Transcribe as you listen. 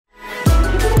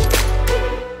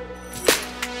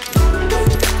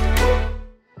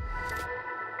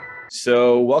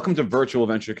So, welcome to Virtual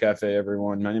Venture Cafe,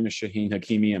 everyone. My name is Shaheen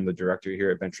Hakimi. I'm the director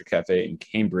here at Venture Cafe in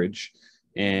Cambridge.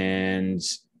 And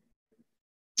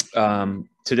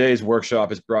today's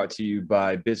workshop is brought to you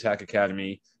by BIZHACK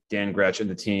Academy, Dan Gretsch, and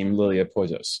the team, Lilia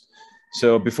Poizos.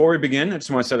 So, before we begin, I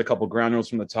just want to set a couple ground rules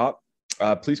from the top.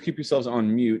 Please keep yourselves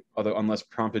on mute, unless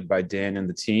prompted by Dan and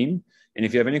the team. And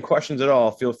if you have any questions at all,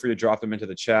 feel free to drop them into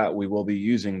the chat. We will be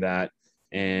using that,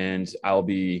 and I'll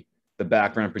be the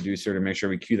background producer to make sure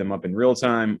we queue them up in real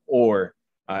time or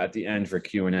at the end for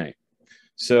Q&A.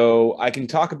 So I can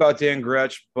talk about Dan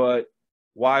Gretsch, but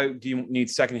why do you need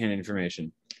secondhand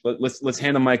information? Let's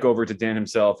hand the mic over to Dan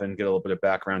himself and get a little bit of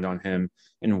background on him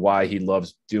and why he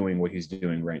loves doing what he's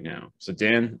doing right now. So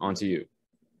Dan, on to you.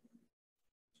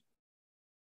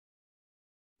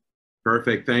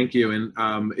 Perfect, thank you.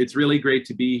 And it's really great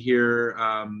to be here.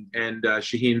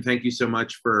 Shaheen, thank you so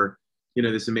much for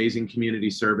this amazing community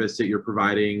service that you're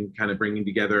providing, kind of bringing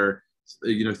together,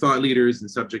 thought leaders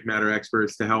and subject matter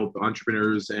experts to help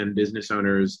entrepreneurs and business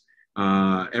owners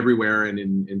everywhere, and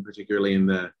in particularly in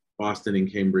the Boston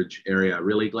and Cambridge area.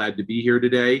 Really glad to be here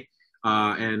today,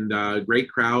 great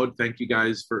crowd. Thank you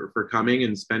guys for coming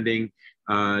and spending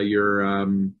your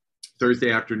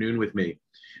Thursday afternoon with me.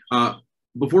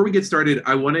 Before we get started,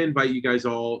 I want to invite you guys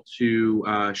all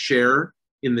to share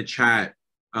in the chat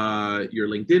your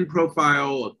LinkedIn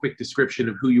profile, a quick description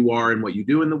of who you are and what you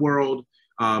do in the world.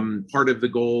 Part of the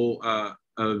goal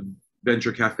of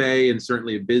Venture Cafe and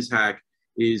certainly of BizHack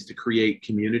is to create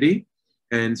community.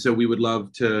 And so we would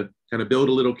love to kind of build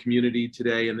a little community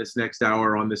today in this next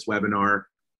hour on this webinar.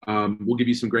 We'll give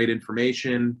you some great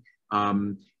information.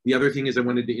 The other thing is I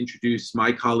wanted to introduce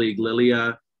my colleague,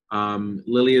 Lilia.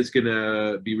 Lilia is going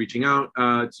to be reaching out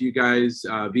to you guys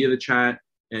via the chat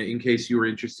in case you were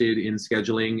interested in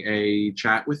scheduling a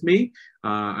chat with me.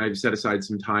 I've set aside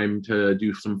some time to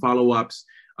do some follow-ups.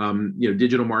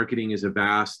 Digital marketing is a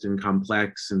vast and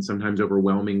complex and sometimes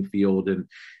overwhelming field. And,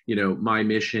 my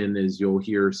mission, as you'll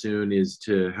hear soon, is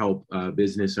to help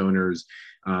business owners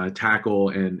tackle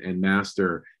and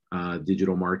master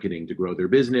digital marketing to grow their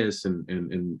business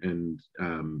and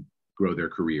grow their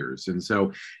careers. And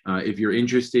so if you're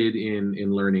interested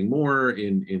in learning more,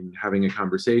 in having a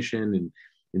conversation and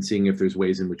seeing if there's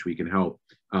ways in which we can help,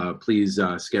 please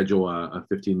schedule a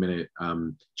 15-minute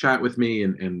chat with me,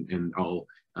 and I'll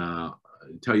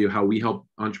tell you how we help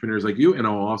entrepreneurs like you, and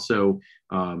I'll also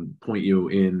point you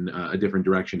in a different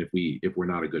direction if we're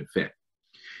not a good fit.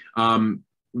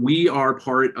 We are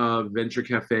part of Venture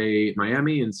Cafe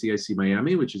Miami and CIC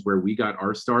Miami, which is where we got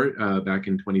our start back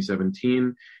in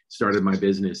 2017. Started my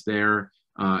business there,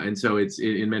 and so it's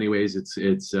in many ways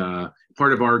it's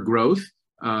part of our growth.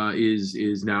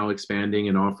 Is now expanding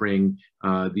and offering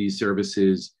these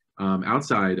services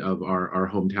outside of our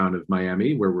hometown of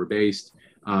Miami, where we're based,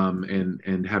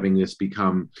 and having this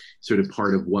become sort of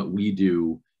part of what we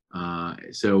do.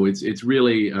 So it's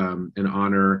really an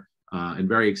honor and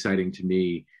very exciting to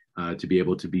me to be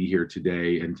able to be here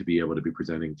today and to be able to be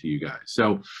presenting to you guys.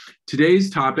 So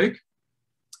today's topic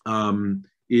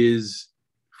is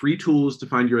free tools to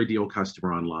find your ideal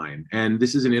customer online. And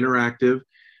this is an interactive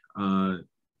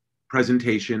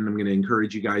presentation. I'm going to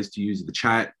encourage you guys to use the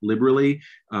chat liberally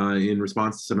in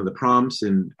response to some of the prompts,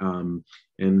 and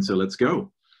so let's go.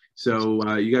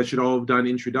 So you guys should all have done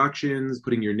introductions,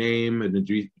 putting your name and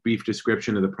a brief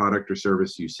description of the product or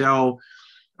service you sell.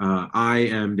 I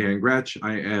am Dan Gretsch.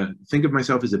 I think of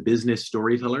myself as a business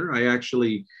storyteller. I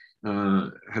actually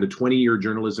had a 20-year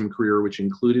journalism career, which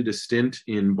included a stint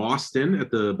in Boston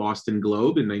at the Boston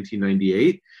Globe in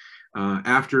 1998.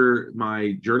 After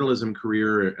my journalism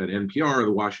career at NPR,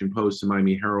 the Washington Post, and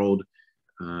Miami Herald,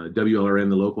 WLRN,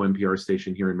 the local NPR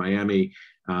station here in Miami,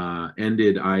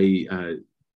 ended, I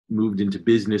moved into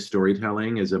business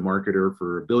storytelling as a marketer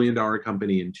for a billion-dollar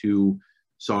company and 2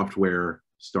 software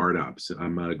startups.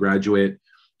 I'm a graduate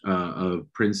of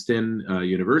Princeton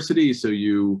University, so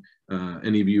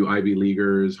any of you Ivy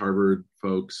Leaguers, Harvard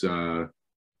folks,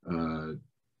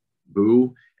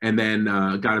 boo. And then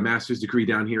got a master's degree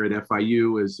down here at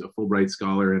FIU as a Fulbright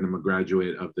scholar, and I'm a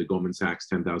graduate of the Goldman Sachs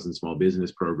 10,000 Small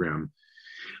Business Program.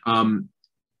 A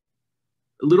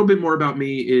little bit more about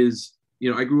me is,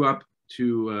 I grew up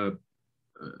to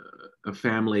a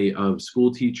family of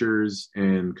school teachers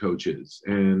and coaches.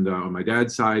 And on my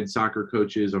dad's side, soccer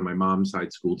coaches, on my mom's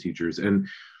side, school teachers. And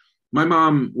my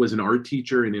mom was an art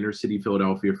teacher in inner city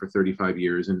Philadelphia for 35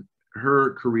 years. And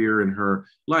her career and her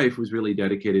life was really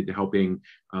dedicated to helping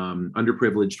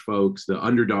underprivileged folks, the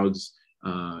underdogs,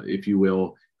 if you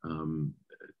will,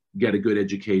 get a good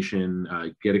education,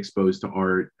 get exposed to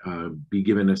art, be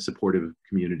given a supportive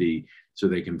community so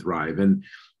they can thrive. And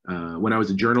When I was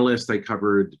a journalist, I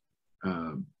covered,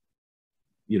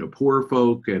 poor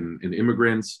folk and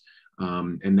immigrants.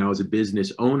 And now as a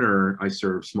business owner, I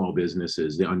serve small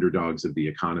businesses, the underdogs of the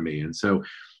economy. And so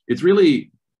it's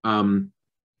really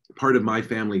part of my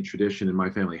family tradition and my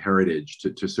family heritage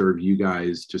to serve you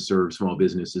guys, to serve small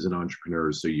businesses and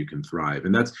entrepreneurs so you can thrive.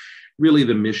 And that's really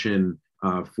the mission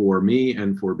for me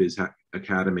and for BIZHACK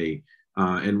Academy.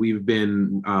 And we've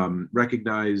been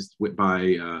recognized with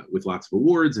lots of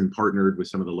awards and partnered with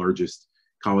some of the largest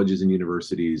colleges and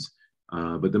universities.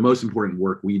 But the most important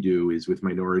work we do is with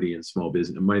minority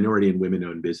and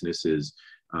women-owned businesses.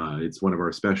 It's one of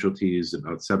our specialties.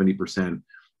 About 70%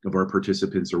 of our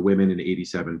participants are women and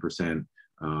 87%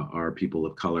 are people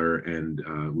of color.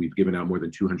 And we've given out more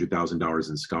than $200,000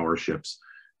 in scholarships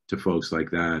to folks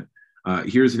like that.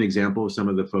 Here's an example of some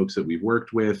of the folks that we've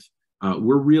worked with.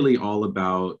 We're really all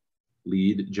about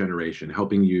lead generation,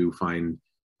 helping you find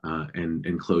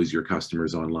and close your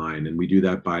customers online. And we do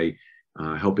that by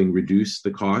helping reduce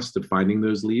the cost of finding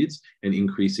those leads and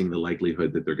increasing the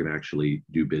likelihood that they're going to actually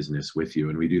do business with you.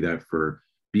 And we do that for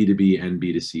B2B and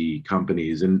B2C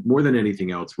companies. And more than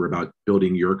anything else, we're about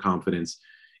building your confidence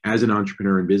as an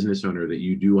entrepreneur and business owner that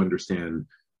you do understand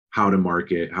how to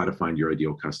market, how to find your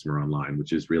ideal customer online,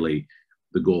 which is really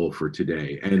the goal for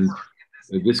today. And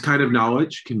this kind of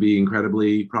knowledge can be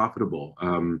incredibly profitable.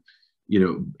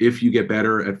 If you get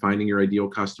better at finding your ideal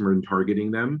customer and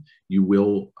targeting them, you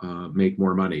will make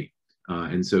more money.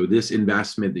 And so this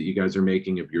investment that you guys are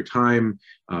making of your time,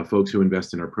 folks who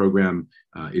invest in our program,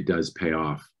 it does pay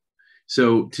off.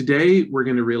 So today we're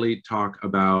going to really talk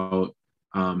about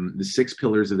the 6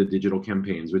 pillars of the digital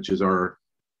campaigns, which is our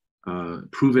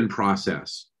proven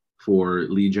process for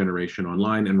lead generation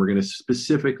online. And we're going to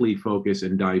specifically focus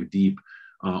and dive deep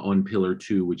on pillar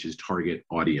 2, which is target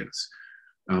audience.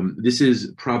 This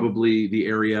is probably the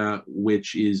area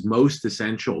which is most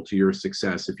essential to your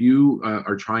success. If you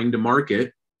are trying to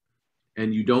market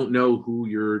and you don't know who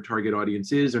your target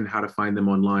audience is and how to find them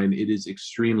online, it is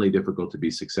extremely difficult to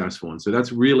be successful. And so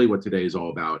that's really what today is all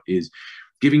about, is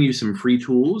giving you some free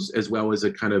tools as well as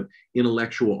a kind of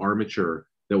intellectual armature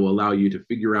that will allow you to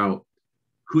figure out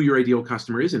who your ideal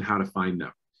customer is and how to find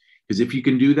them. Because if you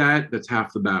can do that, that's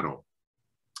half the battle.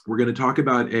 We're going to talk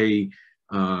about a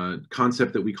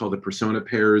concept that we call the persona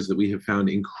pairs that we have found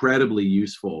incredibly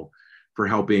useful for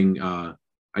helping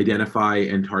identify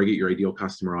and target your ideal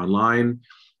customer online.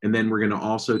 And then we're going to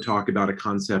also talk about a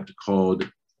concept called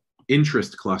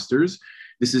interest clusters.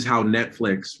 This is how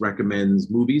Netflix recommends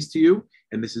movies to you,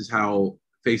 and this is how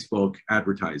Facebook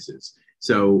advertises.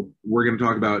 So we're going to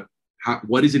talk about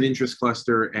what is an interest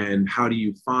cluster and how do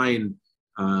you find,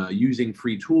 using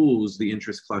free tools, the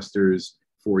interest clusters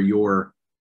for your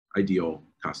ideal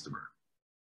customer.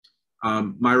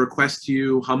 My request to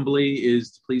you humbly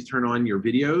is to please turn on your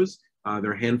videos.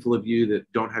 There are a handful of you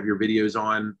that don't have your videos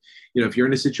on. If you're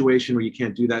in a situation where you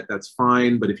can't do that, that's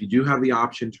fine. But if you do have the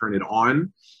option, turn it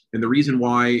on. And the reason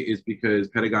why is because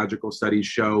pedagogical studies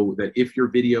show that if your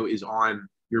video is on,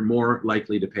 you're more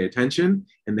likely to pay attention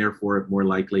and therefore more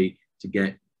likely to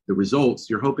get the results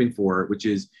you're hoping for, which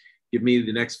is give me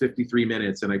the next 53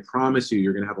 minutes and I promise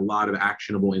you're going to have a lot of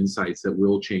actionable insights that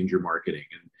will change your marketing.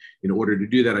 And in order to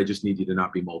do that, I just need you to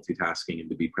not be multitasking and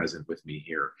to be present with me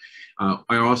here.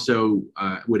 I also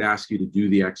would ask you to do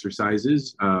the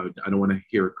exercises. I don't want to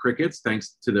hear crickets.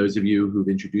 Thanks to those of you who've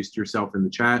introduced yourself in the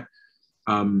chat.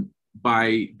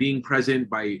 By being present,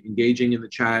 by engaging in the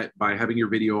chat, by having your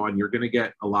video on, you're going to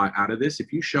get a lot out of this.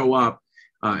 If you show up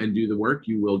and do the work,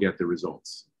 you will get the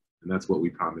results. And that's what we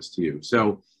promise to you.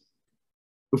 So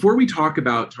before we talk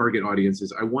about target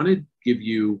audiences, I want to give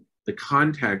you the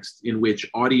context in which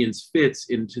audience fits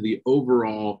into the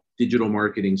overall digital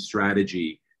marketing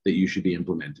strategy that you should be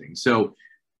implementing. So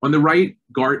on the right,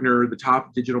 Gartner, the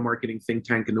top digital marketing think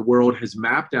tank in the world, has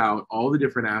mapped out all the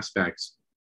different aspects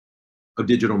of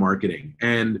digital marketing.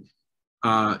 And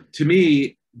to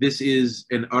me, this is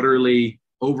an utterly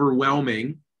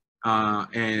overwhelming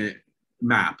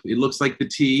map. It looks like the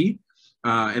T,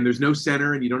 and there's no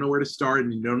center, and you don't know where to start,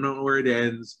 and you don't know where it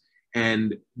ends.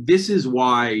 And this is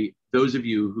why those of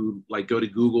you who go to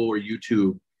Google or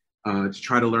YouTube to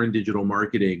try to learn digital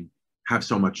marketing have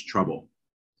so much trouble.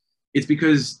 It's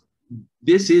because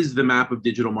this is the map of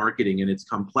digital marketing, and it's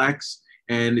complex,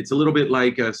 and it's a little bit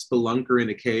like a spelunker in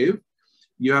a cave.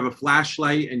 You have a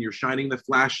flashlight and you're shining the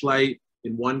flashlight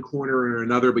in one corner or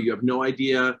another, but you have no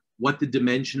idea what the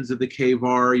dimensions of the cave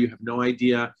are. You have no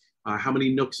idea how many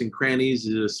nooks and crannies.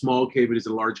 Is it a small cave? Is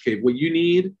it a large cave? What you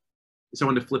need is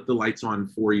someone to flip the lights on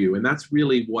for you. And that's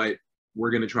really what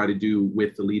we're going to try to do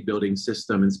with the lead building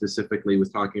system, and specifically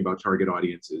with talking about target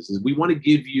audiences, is we want to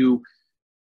give you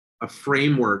a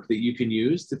framework that you can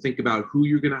use to think about who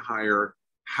you're going to hire,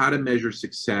 how to measure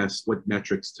success, what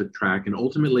metrics to track, and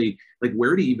ultimately, like,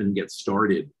 where to even get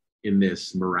started in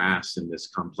this morass, in this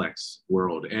complex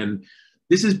world. And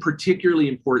this is particularly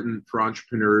important for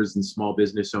entrepreneurs and small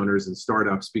business owners and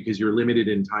startups because you're limited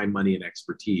in time, money, and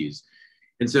expertise.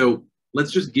 And so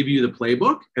let's just give you the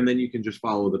playbook, and then you can just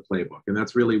follow the playbook. And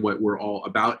that's really what we're all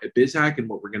about at BizHack, and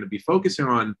what we're going to be focusing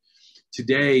on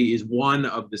today is one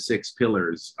of the 6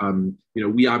 pillars.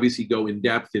 We obviously go in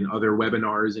depth in other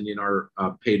webinars and in our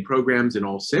paid programs in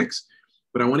all 6,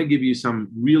 but I want to give you some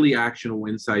really actionable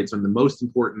insights on the most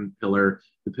important pillar,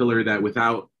 the pillar that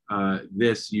without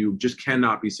this, you just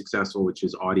cannot be successful, which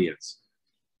is audience.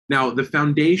 Now, the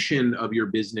foundation of your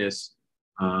business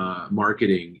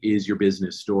marketing is your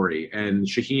business story. And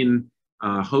Shaheen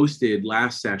hosted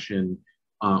last session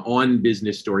on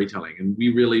business storytelling. And we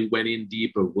really went in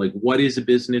deep of like, what is a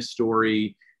business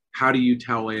story? How do you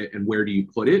tell it? And where do you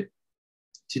put it?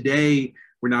 Today,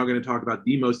 we're now going to talk about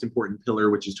the most important pillar,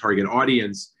 which is target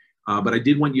audience. But I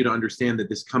did want you to understand that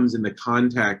this comes in the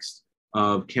context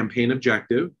of campaign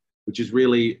objective, which is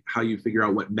really how you figure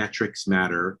out what metrics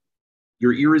matter.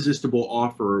 Your irresistible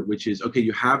offer, which is, okay,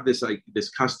 you have this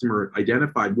customer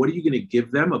identified. What are you going to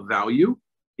give them of value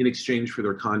in exchange for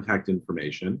their contact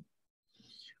information?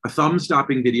 A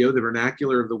thumb-stopping video. The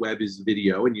vernacular of the web is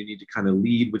video, and you need to kind of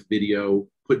lead with video,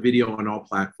 put video on all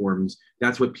platforms.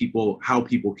 That's how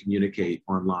people communicate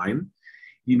online.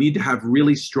 You need to have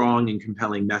really strong and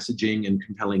compelling messaging and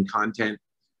compelling content.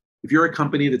 If you're a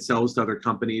company that sells to other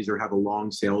companies or have a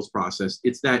long sales process,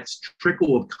 it's that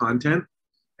trickle of content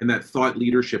and that thought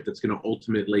leadership that's going to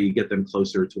ultimately get them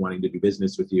closer to wanting to do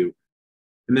business with you.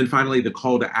 And then finally, the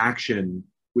call to action,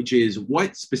 which is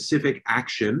what specific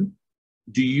action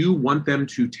do you want them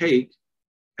to take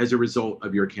as a result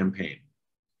of your campaign?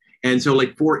 And so,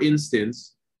 like, for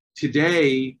instance,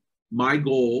 today, my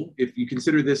goal, if you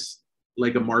consider this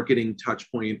like a marketing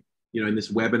touch point, in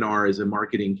this webinar as a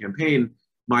marketing campaign,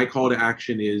 my call to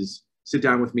action is sit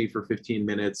down with me for 15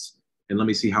 minutes and let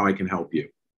me see how I can help you,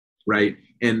 right?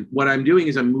 And what I'm doing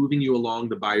is I'm moving you along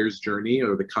the buyer's journey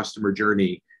or the customer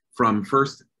journey from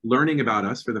first learning about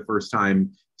us for the first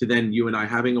time to then you and I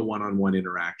having a one-on-one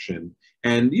interaction.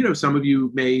 And, some of you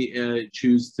may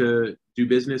choose to do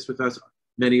business with us.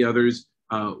 Many others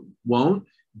won't,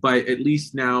 but at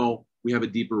least now we have a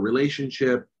deeper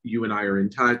relationship. You and I are in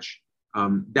touch.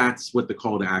 That's what the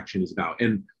call to action is about.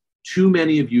 And too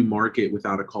many of you market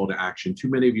without a call to action. Too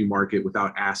many of you market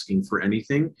without asking for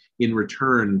anything in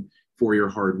return for your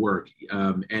hard work.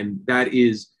 And that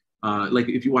is like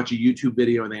if you watch a YouTube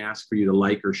video and they ask for you to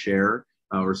like or share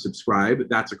or subscribe,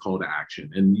 that's a call to action.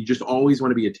 And you just always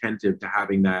want to be attentive to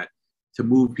having that to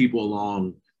move people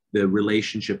along the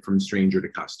relationship from stranger to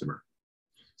customer.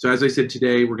 So as I said,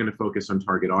 today we're going to focus on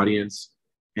target audience,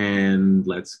 and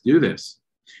let's do this.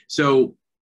 So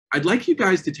I'd like you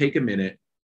guys to take a minute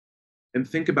and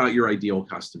think about your ideal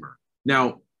customer.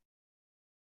 Now,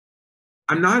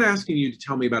 I'm not asking you to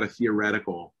tell me about a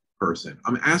theoretical person.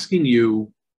 I'm asking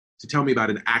you to tell me about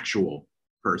an actual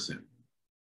person.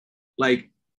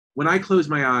 Like, when I close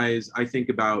my eyes, I think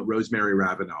about Rosemary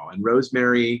Ravenel. And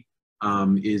Rosemary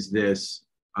is this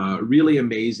really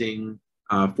amazing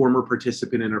former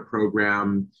participant in our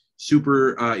program,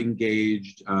 super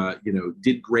engaged,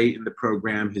 did great in the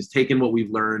program, has taken what we've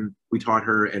learned, we taught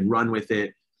her, and run with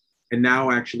it. And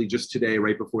now, actually, just today,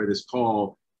 right before this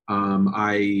call,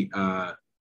 I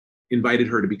invited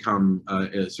her to become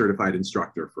a certified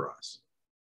instructor for us.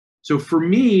 So for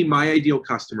me, my ideal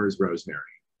customer is Rosemary,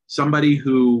 somebody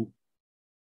who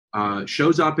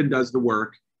shows up and does the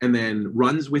work and then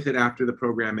runs with it after the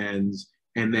program ends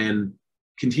and then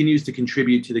continues to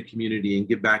contribute to the community and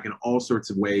give back in all sorts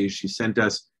of ways. She sent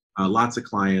us lots of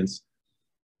clients.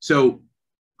 So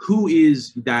who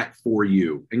is that for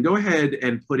you? And go ahead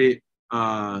and put it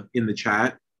in the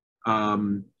chat.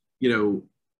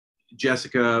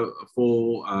 Jessica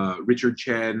Full, Richard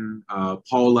Chen,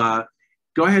 Paula,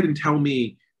 go ahead and tell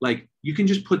me, like, you can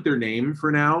just put their name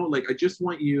for now. Like, I just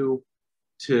want you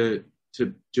to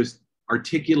just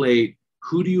articulate,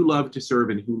 who do you love to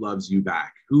serve and who loves you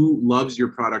back? Who loves your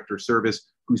product or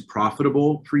service? Who's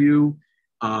profitable for you?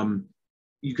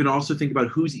 You can also think about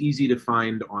who's easy to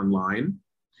find online,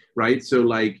 right? So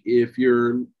like if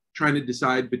you're trying to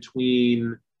decide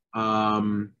between,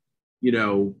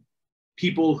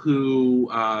 people who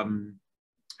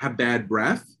have bad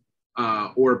breath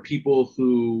or people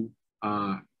who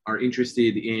are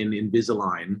interested in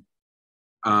Invisalign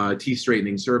teeth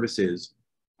straightening services,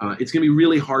 it's going to be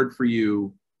really hard for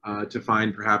you to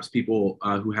find perhaps people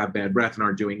who have bad breath and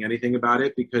aren't doing anything about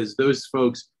it, because those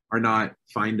folks are not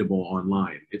findable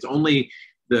online. It's only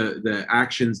the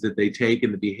actions that they take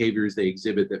and the behaviors they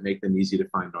exhibit that make them easy to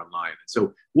find online.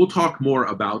 So we'll talk more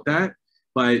about that,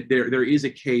 but there is a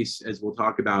case, as we'll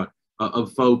talk about,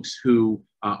 of folks who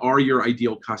are your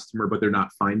ideal customer, but they're not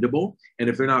findable. And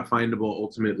if they're not findable,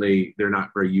 ultimately, they're not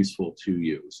very useful to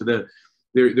you. So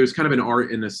there's kind of an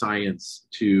art and a science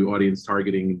to audience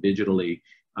targeting digitally.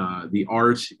 The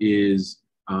art is,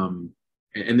 and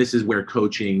this is where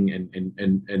coaching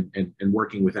and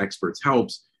working with experts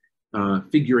helps,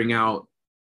 figuring out,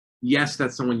 yes,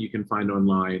 that's someone you can find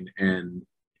online, and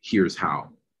here's how.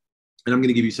 And I'm going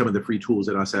to give you some of the free tools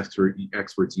that us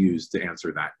experts use to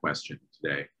answer that question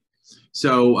today.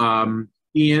 So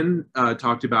Ian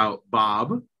talked about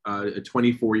Bob, a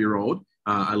 24-year-old,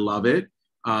 I love it,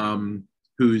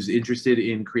 who's interested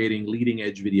in creating leading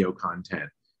edge video content.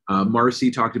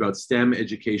 Marcy talked about STEM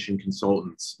education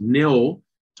consultants. Nil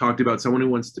talked about someone who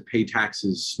wants to pay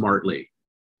taxes smartly.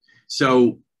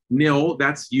 So Nil,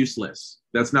 that's useless.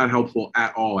 That's not helpful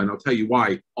at all. And I'll tell you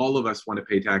why. All of us want to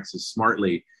pay taxes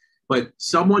smartly. But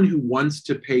someone who wants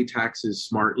to pay taxes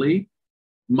smartly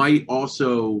might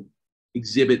also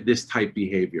exhibit this type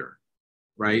behavior,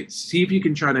 right? See if you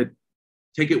can try to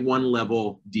take it one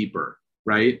level deeper,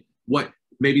 right?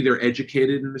 Maybe they're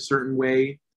educated in a certain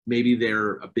way. Maybe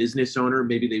they're a business owner.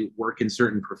 Maybe they work in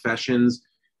certain professions.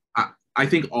 I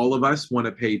think all of us want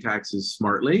to pay taxes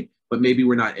smartly, but maybe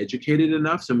we're not educated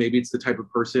enough. So maybe it's the type of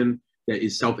person that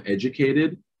is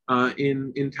self-educated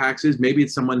in taxes. Maybe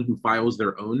it's someone who files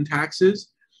their own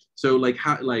taxes. So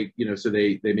so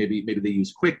they maybe they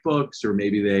use QuickBooks, or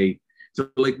maybe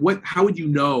how would you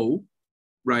know,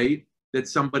 right, that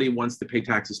somebody wants to pay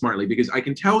taxes smartly? Because I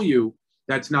can tell you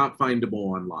that's not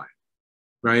findable online,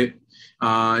 right?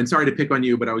 And sorry to pick on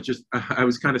you, but I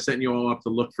was kind of setting you all up to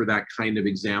look for that kind of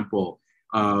example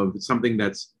of something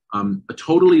that's a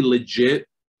totally legit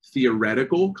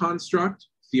theoretical construct,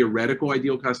 theoretical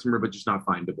ideal customer, but just not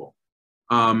findable.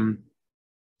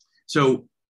 So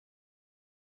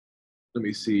let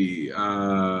me see.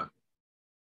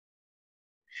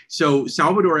 So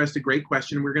Salvador asked a great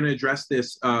question. We're going to address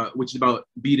this, which is about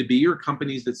B2B, or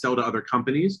companies that sell to other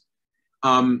companies.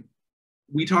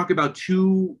 We talk about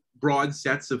two broad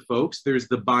sets of folks. There's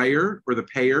the buyer or the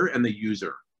payer and the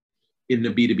user in the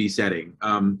B2B setting.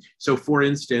 So for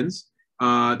instance,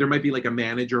 there might be like a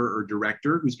manager or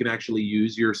director who's going to actually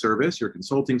use your service, your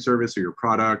consulting service, or your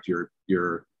product, who's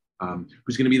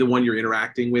going to be the one you're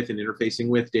interacting with and interfacing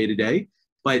with day to day.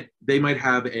 But they might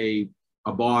have a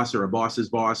boss or a boss's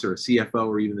boss or a CFO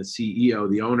or even the CEO,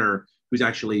 the owner, who's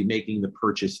actually making the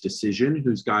purchase decision,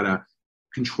 who's got a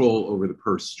control over the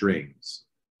purse strings.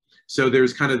 So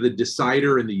there's kind of the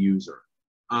decider and the user.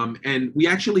 And we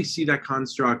actually see that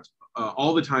construct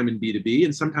all the time in B2B.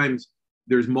 And sometimes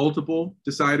there's multiple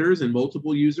deciders and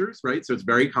multiple users, right? So it's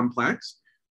very complex.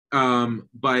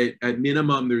 But at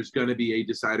minimum, there's going to be a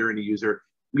decider and a user.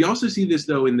 We also see this,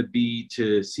 though, in the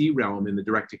B2C realm, in the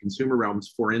direct-to-consumer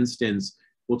realms. For instance,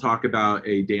 we'll talk about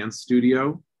a dance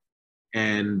studio,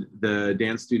 and the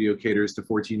dance studio caters to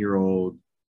 14-year-old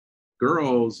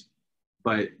girls,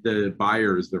 but the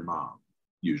buyer is their mom,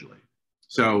 usually.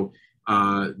 So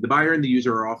the buyer and the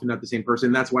user are often not the same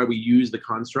person. That's why we use the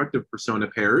construct of persona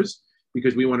pairs,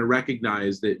 because we want to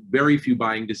recognize that very few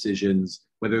buying decisions,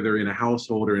 whether they're in a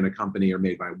household or in a company, are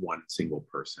made by one single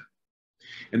person.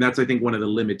 And that's, I think, one of the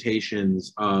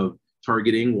limitations of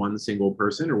targeting one single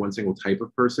person or one single type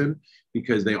of person,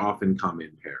 because they often come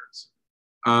in pairs.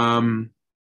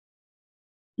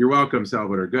 You're welcome,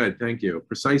 Salvador. Good, thank you.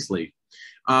 Precisely.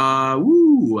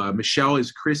 Michelle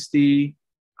is Christy.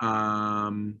 She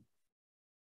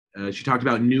talked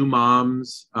about new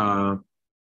moms are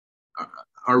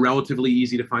relatively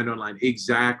easy to find online.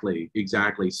 Exactly.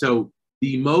 So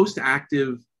the most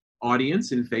active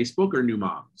audience in Facebook are new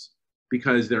moms,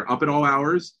 because they're up at all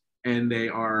hours and they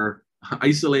are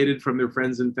isolated from their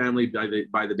friends and family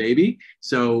by the baby.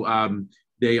 So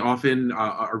they often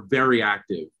are very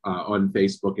active on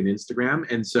Facebook and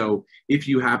Instagram. And so if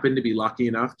you happen to be lucky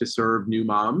enough to serve new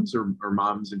moms or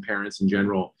moms and parents in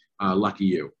general, lucky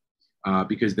you,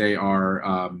 because they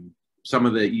are some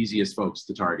of the easiest folks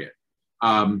to target.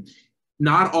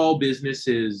 Not all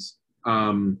businesses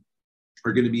are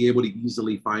going to be able to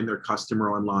easily find their customer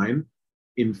online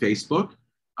in Facebook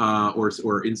or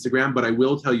Instagram, but I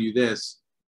will tell you this,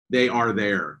 they are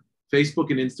there.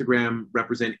 Facebook and Instagram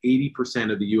represent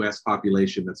 80% of the US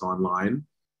population that's online.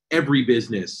 Every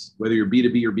business, whether you're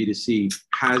B2B or B2C,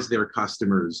 has their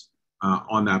customers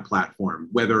on that platform.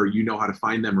 Whether you know how to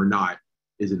find them or not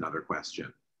is another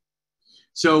question.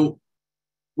 So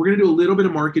we're going to do a little bit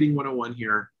of marketing 101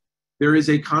 here. There is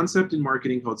a concept in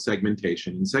marketing called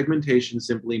segmentation. And segmentation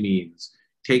simply means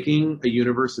taking a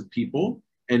universe of people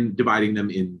and dividing them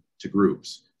into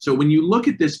groups. So when you look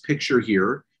at this picture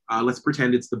here, let's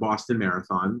pretend it's the Boston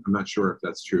Marathon. I'm not sure if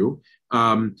that's true.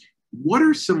 What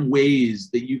are some ways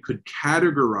that you could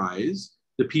categorize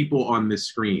the people on this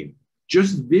screen?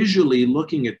 Just visually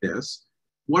looking at this,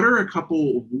 what are a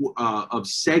couple of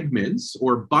segments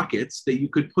or buckets that you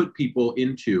could put people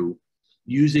into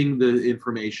using the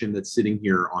information that's sitting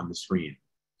here on the screen?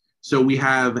 So we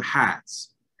have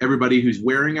hats. Everybody who's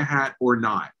wearing a hat or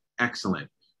not, excellent.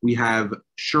 We have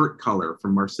shirt color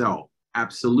from Marcel,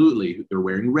 absolutely. They're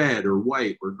wearing red or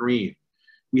white or green.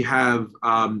 We have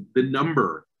the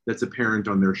number that's apparent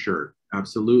on their shirt,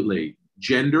 absolutely.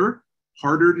 Gender,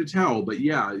 harder to tell, but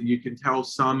yeah, you can tell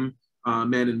some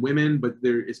men and women, but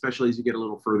they're, especially as you get a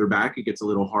little further back, it gets a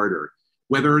little harder.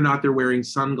 Whether or not they're wearing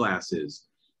sunglasses.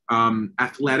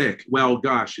 Athletic, well,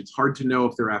 gosh, it's hard to know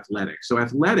if they're athletic. So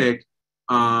athletic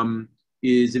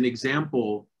is an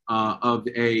example of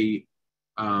a,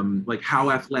 like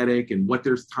how athletic and what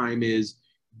their time is.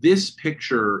 This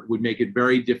picture would make it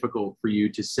very difficult for you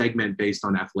to segment based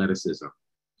on athleticism.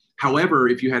 However,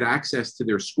 if you had access to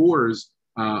their scores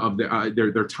of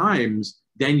their times,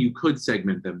 then you could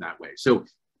segment them that way. So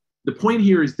the point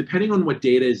here is, depending on what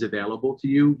data is available to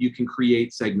you, you can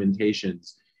create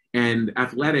segmentations. And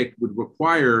athletic would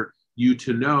require you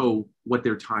to know what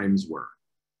their times were.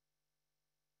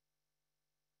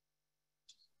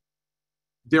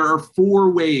 There are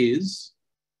 4 ways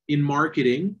in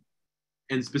marketing,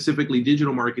 and specifically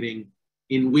digital marketing,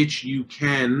 in which you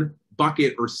can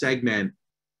bucket or segment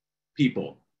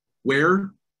people.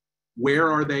 Where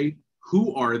are they?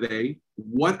 Who are they?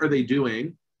 What are they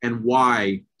doing? And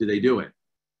why do they do it?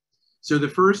 So the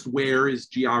first where is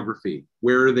geography.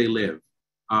 Where do they live?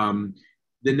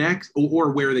 The next,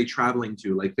 or where are they traveling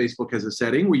to? Like Facebook has a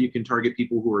setting where you can target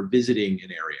people who are visiting an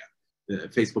area.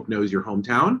 Facebook knows your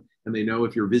hometown, and they know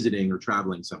if you're visiting or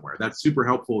traveling somewhere. That's super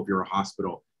helpful if you're a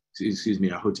hospital, excuse me,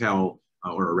 a hotel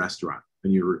or a restaurant,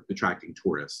 and you're attracting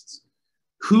tourists.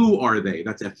 Who are they?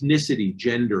 That's ethnicity,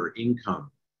 gender,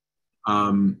 income.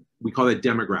 We call that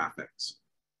demographics.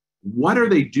 What are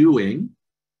they doing?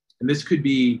 And this could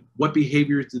be, what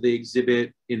behaviors do they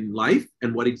exhibit in life,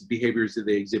 and what behaviors do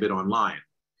they exhibit online?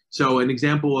 So an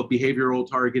example of behavioral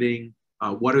targeting,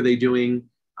 what are they doing?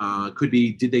 Could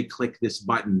be, did they click this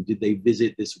button? Did they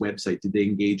visit this website? Did they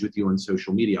engage with you on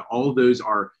social media? All of those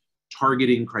are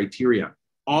targeting criteria.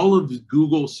 All of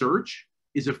Google search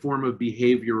is a form of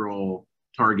behavioral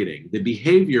targeting. The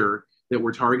behavior that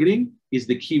we're targeting is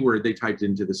the keyword they typed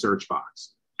into the search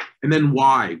box. And then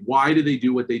why? Why do they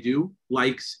do what they do?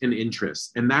 Likes and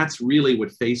interests. And that's really what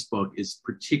Facebook is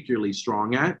particularly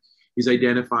strong at, is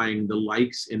identifying the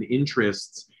likes and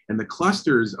interests and the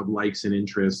clusters of likes and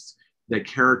interests that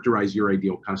characterize your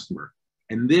ideal customer.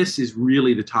 And this is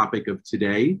really the topic of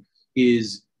today,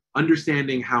 is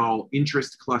understanding how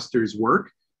interest clusters work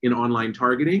in online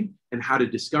targeting and how to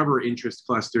discover interest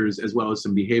clusters, as well as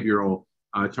some behavioral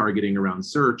targeting around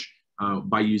search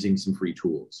by using some free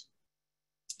tools.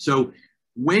 So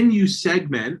when you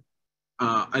segment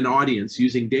an audience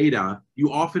using data,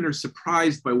 you often are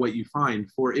surprised by what you find.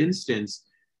 For instance,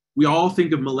 we all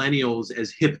think of millennials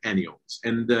as hip-ennials,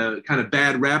 and the kind of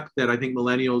bad rep that I think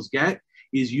millennials get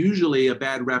is usually a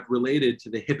bad rep related to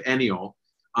the hip-ennial,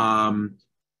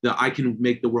 that I can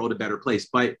make the world a better place.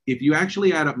 But if you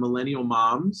actually add up millennial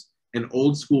moms and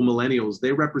old school millennials,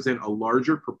 they represent a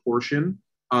larger proportion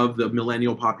of the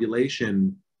millennial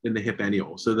population than the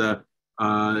hip-ennial. So the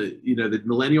the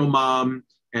millennial mom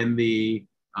and the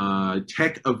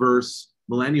tech-averse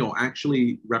millennial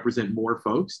actually represent more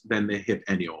folks than the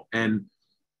hip-ennial. And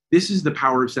this is the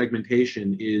power of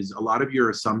segmentation, is a lot of your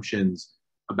assumptions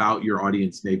about your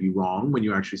audience may be wrong when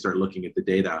you actually start looking at the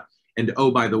data. And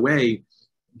oh, by the way,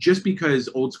 just because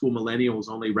old school millennials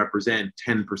only represent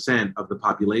 10% of the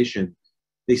population,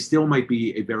 they still might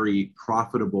be a very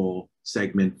profitable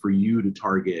segment for you to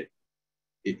target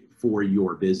it for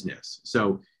your business.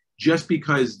 So just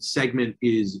because segment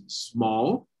is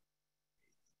small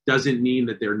doesn't mean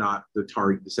that they're not the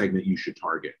segment you should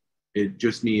target. It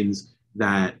just means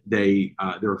that there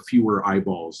are fewer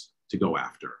eyeballs to go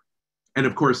after. And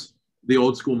of course, the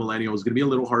old school millennial is going to be a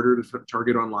little harder to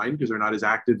target online because they're not as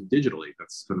active digitally.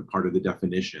 That's kind of part of the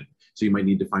definition. So you might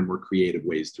need to find more creative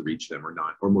ways to reach them,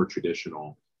 or more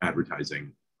traditional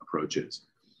advertising approaches.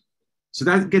 So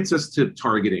that gets us to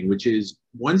targeting, which is,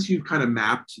 once you've kind of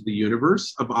mapped the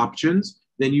universe of options,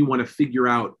 then you want to figure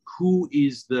out who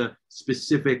is the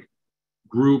specific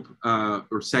group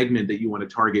or segment that you want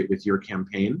to target with your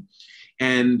campaign.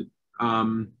 And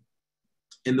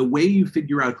the way you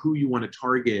figure out who you want to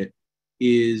target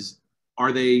is,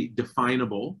 are they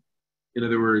definable? In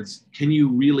other words, can you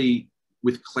really,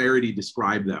 with clarity,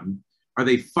 describe them? Are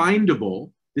they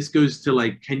findable? This goes to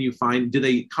like, do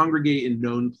they congregate in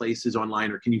known places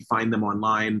online, or can you find them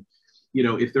online? You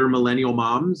know, if they're millennial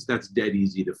moms, that's dead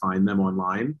easy to find them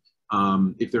online.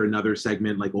 If they're another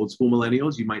segment like old school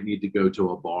millennials, you might need to go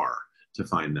to a bar to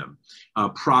find them.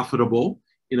 Profitable.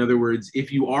 In other words,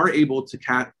 if you are able to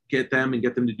get them and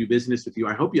get them to do business with you,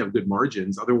 I hope you have good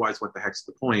margins. Otherwise, what the heck's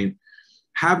the point?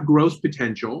 Have growth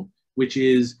potential, which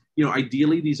is, you know,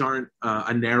 ideally these aren't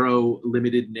a narrow,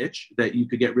 limited niche that you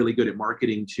could get really good at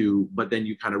marketing to, but then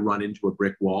you kind of run into a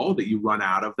brick wall that you run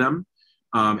out of them.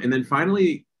 And then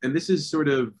finally, and this is sort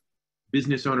of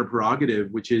business owner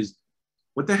prerogative, which is,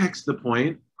 what the heck's the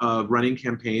point of running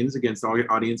campaigns against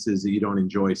audiences that you don't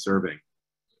enjoy serving?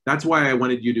 That's why I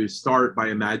wanted you to start by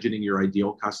imagining your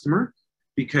ideal customer,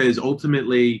 because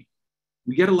ultimately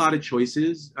we get a lot of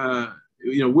choices.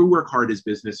 You know, we work hard as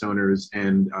business owners,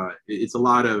 and it's a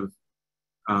lot of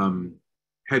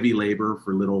heavy labor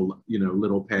for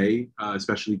little pay,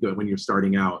 especially when you're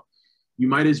starting out. You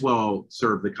might as well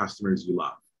serve the customers you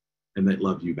love and that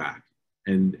love you back.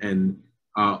 And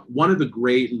one of the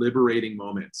great liberating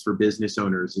moments for business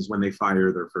owners is when they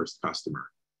fire their first customer.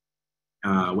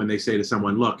 When they say to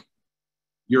someone, look,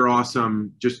 you're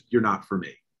awesome, just you're not for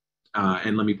me.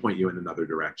 And let me point you in another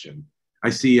direction. I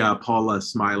see Paula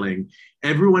smiling.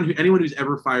 Anyone who's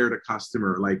ever fired a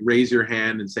customer, like, raise your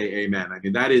hand and say amen. I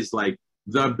mean, that is like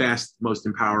the best, most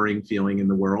empowering feeling in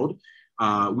the world.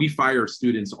 We fire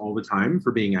students all the time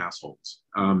for being assholes.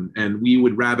 And we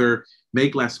would rather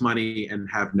make less money and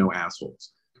have no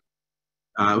assholes.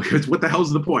 Because what the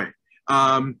hell's the point?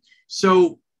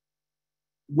 So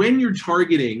when you're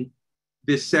targeting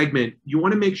this segment, you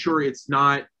want to make sure it's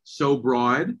not so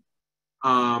broad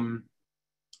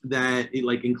that it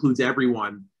like includes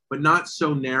everyone, but not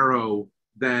so narrow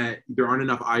that there aren't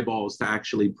enough eyeballs to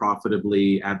actually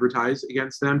profitably advertise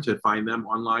against them, to find them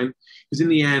online. Because in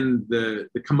the end, the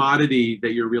commodity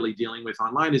that you're really dealing with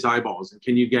online is eyeballs. And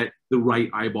can you get the right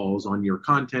eyeballs on your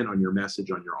content, on your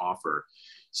message, on your offer?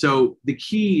 So the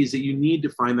key is that you need to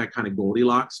find that kind of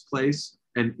Goldilocks place.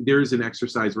 And there's an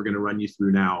exercise we're going to run you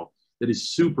through now that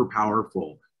is super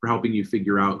powerful for helping you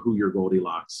figure out who your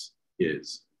Goldilocks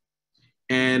is.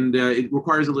 And it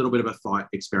requires a little bit of a thought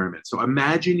experiment. So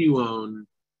imagine you own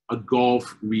a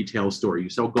golf retail store. You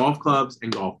sell golf clubs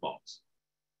and golf balls.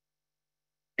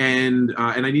 And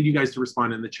I need you guys to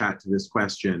respond in the chat to this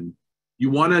question. You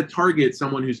want to target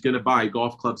someone who's going to buy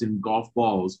golf clubs and golf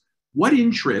balls. What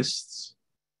interests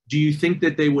do you think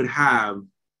that they would have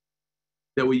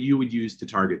that you would use to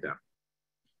target them?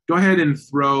 Go ahead and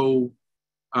throw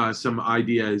some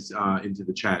ideas into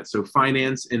the chat. So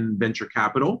finance and venture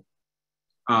capital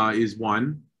is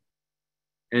one.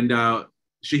 And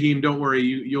Shaheem, don't worry,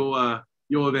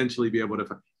 you'll eventually be able to.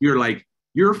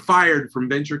 You're fired from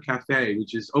Venture Cafe,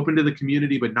 which is open to the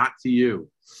community but not to you.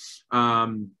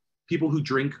 People who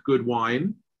drink good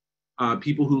wine,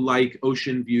 people who like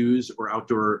ocean views or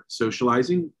outdoor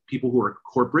socializing, people who are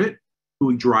corporate,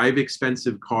 who drive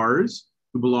expensive cars,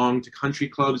 who belong to country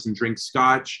clubs and drink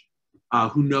scotch,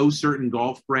 who know certain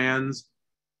golf brands,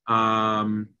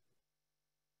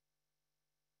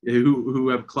 who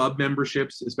have club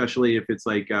memberships, especially if it's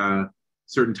like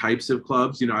certain types of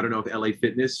clubs. You know, I don't know if LA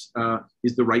Fitness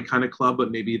is the right kind of club,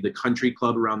 but maybe the country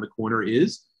club around the corner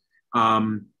is.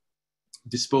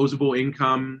 Disposable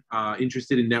income,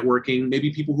 interested in networking,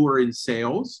 maybe people who are in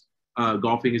sales.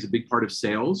 Golfing is a big part of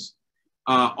sales.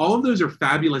 All of those are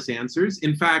fabulous answers.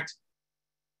 In fact,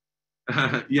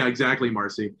 yeah, exactly,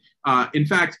 Marcy. In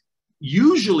fact,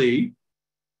 usually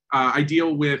I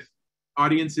deal with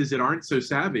audiences that aren't so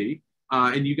savvy,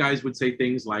 and you guys would say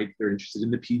things like they're interested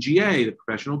in the PGA, the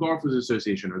Professional Golfers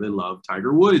Association, or they love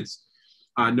Tiger Woods.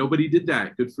 Nobody did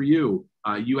that. Good for you.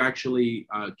 You actually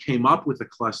came up with a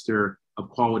cluster of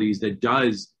qualities that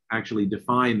does actually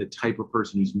define the type of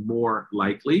person who's more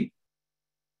likely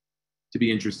to be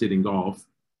interested in golf,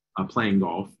 playing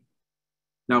golf.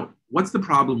 Now, what's the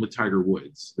problem with Tiger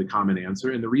Woods? The common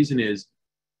answer, and the reason is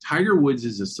Tiger Woods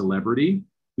is a celebrity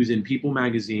who's in People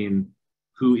magazine,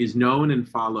 who is known and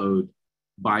followed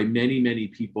by many, many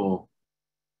people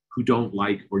who don't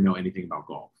like or know anything about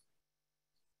golf.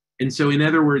 And so, in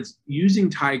other words, using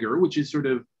Tiger, which is sort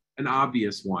of an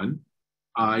obvious one,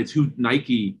 it's who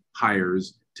Nike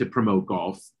hires to promote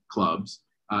golf clubs,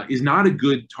 is not a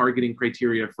good targeting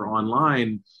criteria for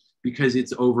online because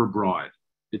it's overbroad.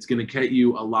 It's going to get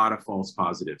you a lot of false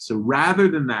positives. So rather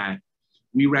than that,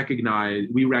 we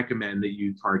recommend that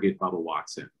you target Bubba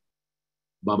Watson.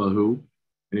 Bubba who?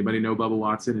 Anybody know Bubba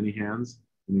Watson? Any hands?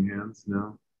 Any hands?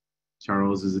 No?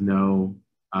 Charles is a no.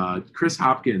 Chris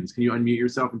Hopkins, can you unmute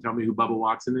yourself and tell me who Bubba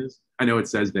Watson is? I know it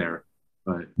says there,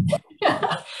 but.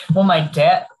 Well, my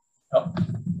dad,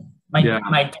 my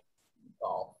dad,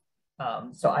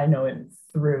 so I know him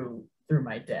through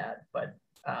my dad, but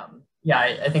yeah,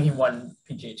 I think he won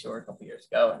PGA Tour a couple years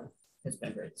ago, and it's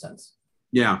been great since.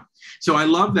 Yeah, so I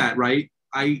love that, right?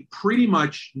 I pretty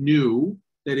much knew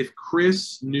that if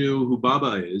Chris knew who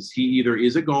Bubba is, he either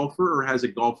is a golfer or has a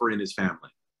golfer in his family.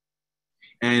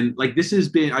 And like this has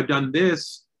been, I've done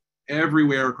this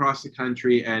everywhere across the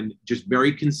country, and just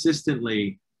very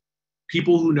consistently,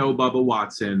 people who know Bubba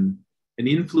Watson, an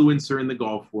influencer in the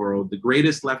golf world, the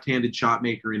greatest left-handed shot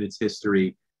maker in its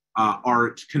history,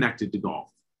 are connected to golf.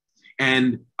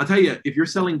 And I'll tell you, if you're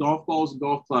selling golf balls and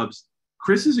golf clubs,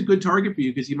 Chris is a good target for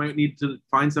you because you might need to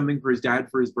find something for his dad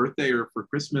for his birthday or for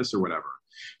Christmas or whatever.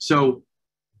 So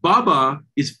Bubba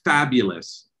is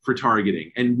fabulous for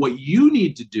targeting. And what you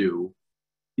need to do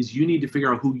is you need to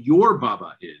figure out who your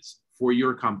Bubba is for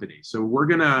your company. So we're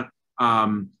going to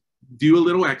do a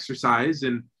little exercise,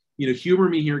 and, you know, humor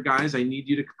me here, guys. I need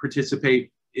you to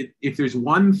participate. If there's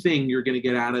one thing you're going to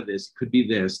get out of this, it could be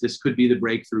this. This could be the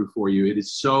breakthrough for you. It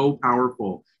is so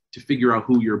powerful to figure out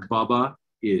who your Bubba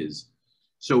is.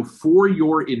 So for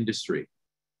your industry,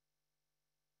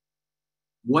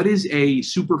 what is a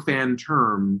superfan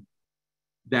term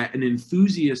that an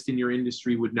enthusiast in your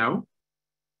industry would know,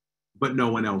 but no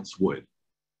one else would?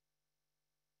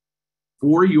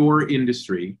 For your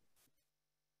industry,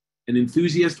 an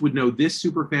enthusiast would know this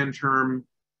superfan term,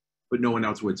 but no one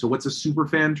else would. So what's a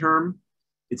superfan term?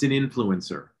 It's an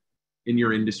influencer in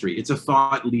your industry. It's a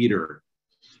thought leader.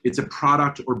 It's a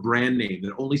product or brand name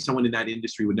that only someone in that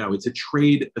industry would know. It's a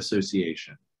trade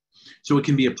association. So it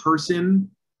can be a person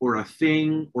or a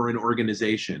thing or an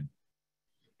organization.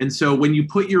 And so when you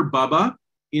put your Bubba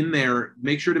in there,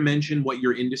 make sure to mention what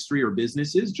your industry or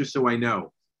business is, just so I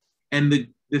know. And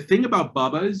the thing about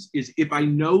Bubbas is if I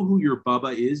know who your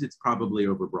Bubba is, it's probably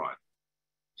overbroad.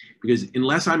 Because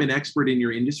unless I'm an expert in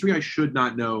your industry, I should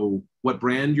not know what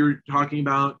brand you're talking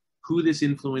about, who this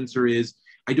influencer is.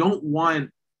 I don't want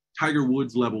Tiger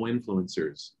Woods level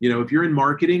influencers. You know, if you're in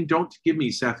marketing, don't give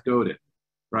me Seth Godin,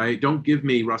 right? Don't give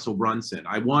me Russell Brunson.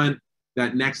 I want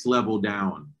that next level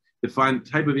down. The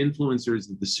type of influencers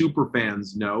that the super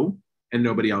fans know and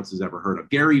nobody else has ever heard of.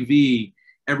 Gary Vee,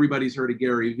 everybody's heard of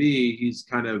Gary Vee. He's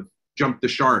kind of jumped the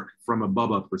shark from a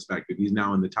Bubba perspective. He's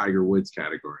now in the Tiger Woods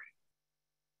category.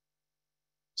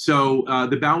 So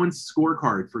the balanced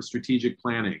scorecard for strategic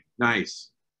planning,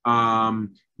 nice.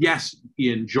 Yes,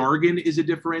 Ian, jargon is a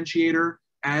differentiator,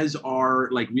 as are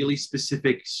like really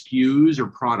specific SKUs or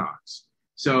products.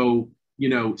 So, you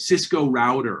know, Cisco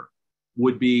router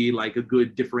would be like a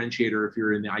good differentiator if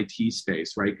you're in the IT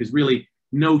space, right? Because really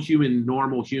no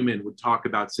normal human would talk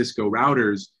about Cisco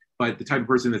routers, but the type of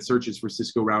person that searches for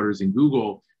Cisco routers in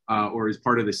Google or is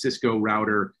part of the Cisco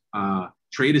router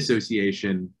trade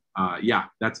association, yeah,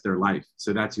 that's their life.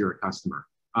 So that's your customer.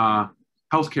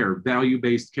 Healthcare,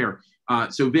 value-based care.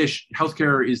 So Vish,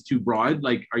 healthcare is too broad.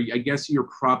 Like, I guess you're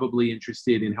probably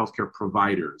interested in healthcare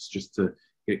providers, just to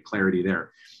get clarity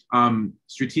there.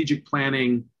 Strategic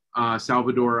planning,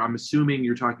 Salvador, I'm assuming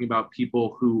you're talking about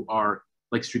people who are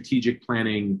like strategic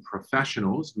planning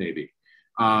professionals, maybe.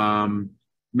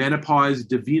 Menopause,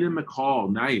 Davina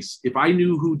McCall, nice. If I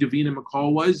knew who Davina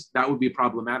McCall was, that would be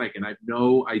problematic, and I have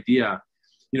no idea.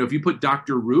 You know, if you put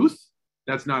Dr. Ruth,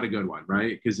 that's not a good one,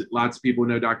 right? Because lots of people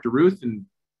know Dr. Ruth. And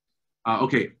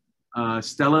okay,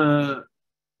 Stella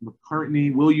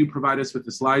McCartney, will you provide us with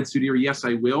the slide studio? Yes,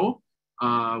 I will.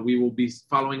 We will be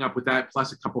following up with that,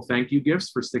 plus a couple thank you gifts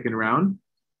for sticking around.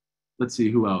 Let's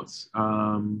see, who else?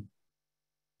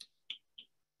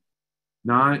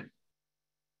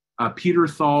 Peter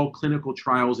Thal, clinical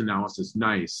trials analysis,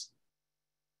 nice.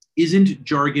 Isn't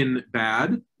jargon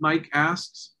bad, Mike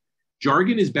asks.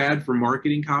 Jargon is bad for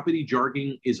marketing copy.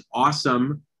 Jargon is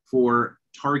awesome for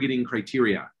targeting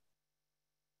criteria.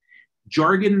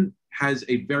 Jargon has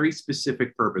a very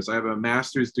specific purpose. I have a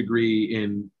master's degree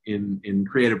in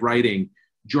creative writing.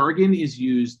 Jargon is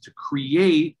used to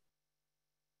create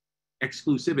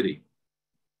exclusivity.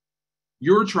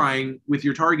 You're trying with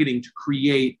your targeting to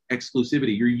create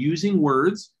exclusivity. You're using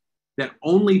words that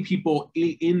only people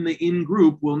in the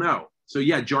in-group will know. So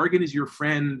yeah, jargon is your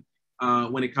friend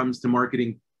when it comes to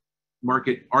market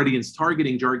audience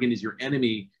targeting. Jargon is your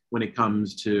enemy when it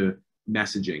comes to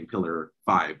messaging, pillar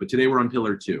 5. But today we're on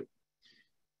pillar 2.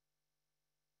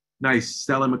 Nice.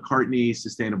 Stella McCartney,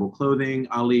 sustainable clothing.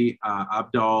 Ali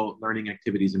Abdal, learning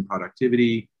activities and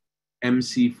productivity.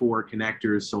 MC4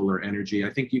 connectors, solar energy. I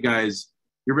think you guys,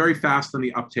 you're very fast on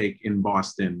the uptake in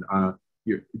Boston.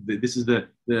 This is the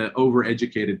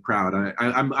overeducated crowd.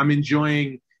 I'm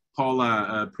enjoying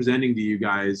Paula presenting to you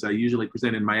guys. I usually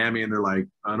present in Miami and they're like,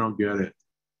 I don't get it.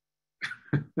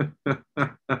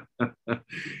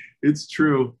 It's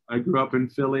true. I grew up in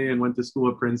Philly and went to school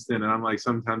at Princeton, and I'm like,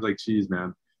 sometimes like, geez,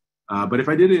 man. But if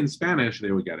I did it in Spanish,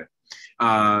 they would get it.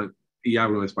 Y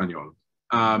hablo español.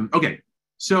 Okay,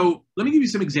 so let me give you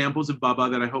some examples of Bubba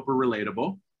that I hope are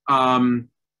relatable.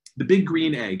 The big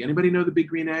green egg. Anybody know the big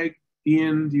green egg?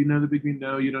 Ian, do you know the big green?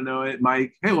 No, you don't know it.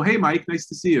 Mike. Hey, well, hey, Mike. Nice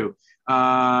to see you.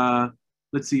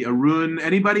 Let's see. Arun.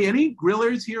 Anybody? Any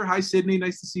grillers here? Hi, Sydney.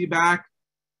 Nice to see you back.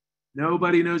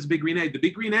 Nobody knows the big green egg. The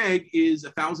big green egg is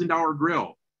a $1,000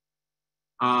 grill.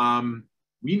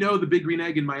 We know the big green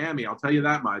egg in Miami. I'll tell you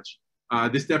that much.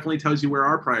 This definitely tells you where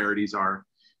our priorities are.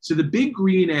 So the big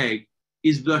green egg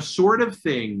is the sort of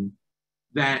thing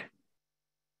that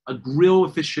a grill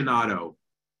aficionado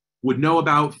would know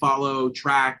about, follow,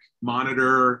 track,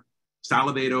 monitor,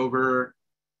 salivate over,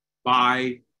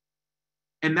 buy.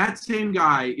 And that same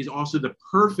guy is also the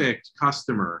perfect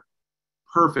customer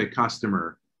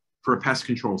for a pest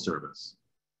control service,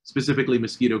 specifically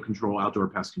mosquito control, outdoor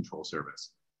pest control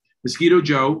service. Mosquito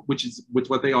Joe, which is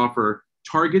what they offer,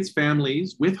 targets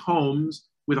families with homes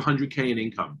with 100K in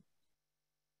income.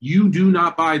 You do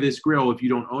not buy this grill if you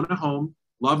don't own a home,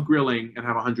 love grilling, and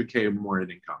have 100K or more in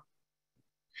income.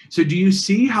 So do you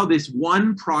see how this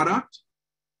one product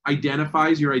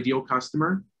identifies your ideal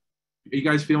customer? Are you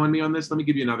guys feeling me on this? Let me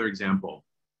give you another example.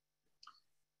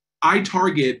 I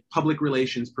target public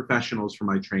relations professionals for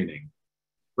my training,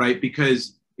 right?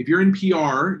 Because if you're in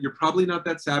PR, you're probably not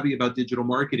that savvy about digital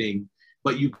marketing,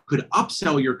 but you could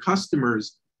upsell your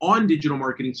customers on digital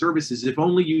marketing services if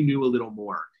only you knew a little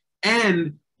more.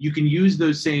 And you can use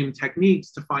those same techniques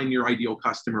to find your ideal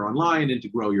customer online and to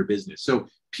grow your business. So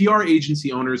PR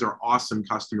agency owners are awesome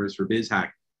customers for BizHack.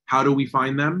 How do we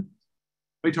find them?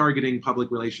 By targeting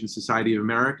Public Relations Society of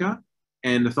America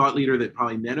and the thought leader that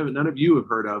probably none of you have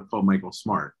heard of, called Michael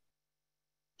Smart.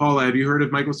 Paula, have you heard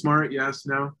of Michael Smart? Yes,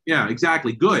 no? Yeah,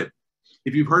 exactly, good.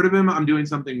 If you've heard of him, I'm doing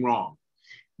something wrong.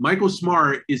 Michael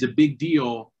Smart is a big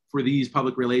deal for these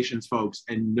public relations folks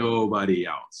and nobody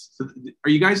else. So are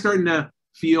you guys starting to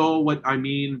feel what I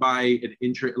mean by an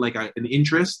interest, like an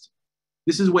interest?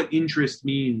 This is what interest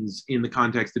means in the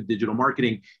context of digital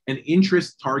marketing. And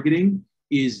interest targeting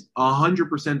is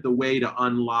 100% the way to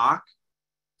unlock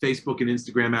Facebook and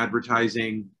Instagram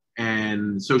advertising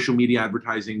and social media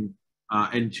advertising,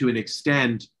 and to an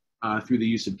extent, through the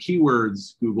use of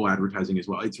keywords, Google advertising as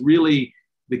well. It's really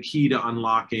the key to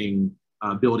unlocking,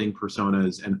 building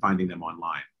personas and finding them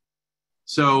online.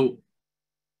 So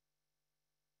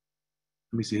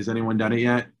let me see, has anyone done it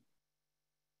yet?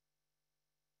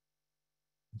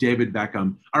 David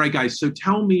Beckham. All right, guys, so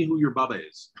tell me who your Bubba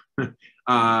is.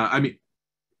 I mean,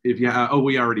 if you, oh,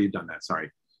 we already done that,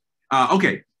 sorry.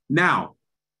 Okay, now,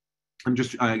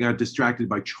 I got distracted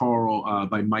by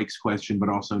by Mike's question, but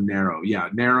also narrow. Yeah,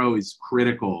 narrow is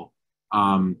critical,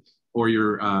 or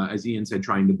you're, as Ian said,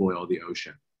 trying to boil the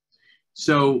ocean.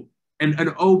 So,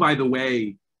 and oh, by the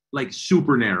way, like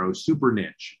super narrow, super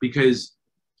niche, because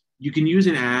you can use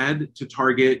an ad to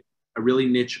target a really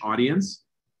niche audience,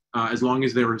 as long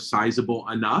as they're sizable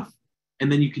enough.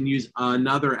 And then you can use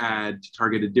another ad to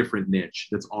target a different niche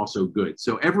that's also good.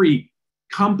 So every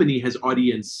company has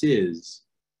audiences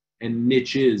and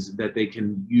niches that they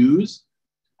can use.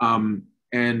 And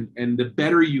the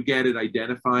better you get at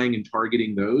identifying and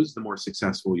targeting those, the more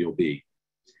successful you'll be.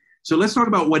 So let's talk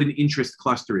about what an interest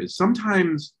cluster is.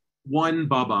 Sometimes one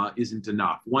Bubba isn't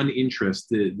enough. One interest,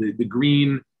 the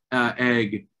green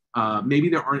egg, maybe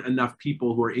there aren't enough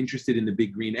people who are interested in the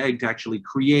big green egg to actually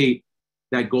create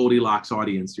that Goldilocks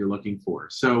audience you're looking for.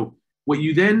 So what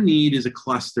you then need is a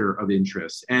cluster of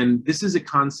interests. And this is a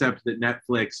concept that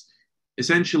Netflix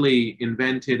essentially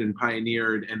invented and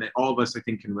pioneered, and that all of us, I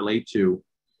think, can relate to.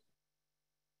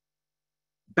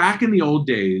 Back in the old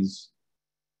days,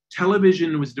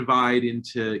 television was divided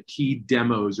into key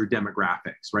demos or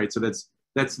demographics, right? So that's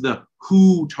the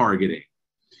who targeting.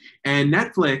 And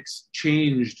Netflix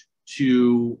changed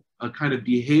to a kind of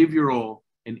behavioral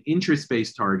and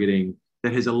interest-based targeting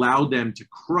that has allowed them to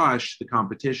crush the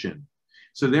competition.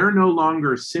 So they're no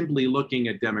longer simply looking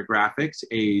at demographics,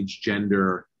 age,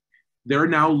 gender. They're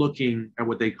now looking at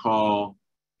what they call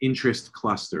interest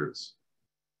clusters.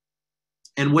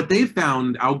 And what they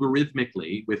found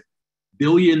algorithmically with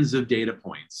billions of data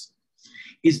points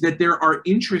is that there are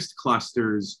interest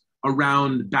clusters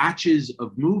around batches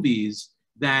of movies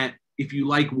that if you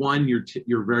like one,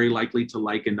 you're very likely to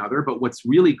like another. But what's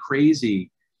really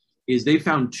crazy is they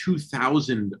found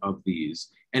 2,000 of these,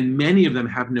 and many of them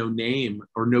have no name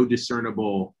or no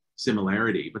discernible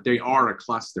similarity, but they are a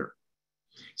cluster.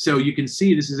 So you can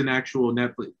see this is an actual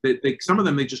Netflix. Some of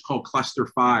them they just call cluster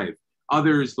 5.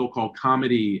 Others they'll call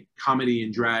comedy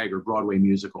and drag, or Broadway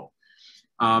musical.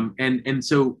 And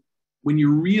so when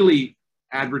you're really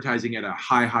advertising at a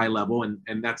high level,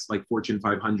 and that's like Fortune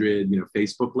 500,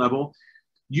 Facebook level,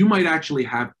 you might actually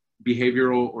have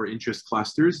behavioral or interest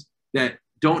clusters that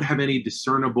don't have any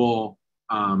discernible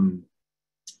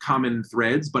common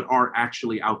threads, but are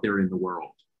actually out there in the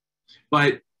world.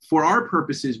 But for our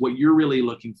purposes, what you're really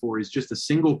looking for is just a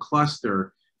single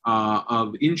cluster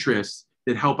of interests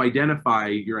that help identify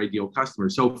your ideal customer.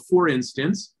 So for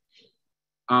instance,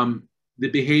 the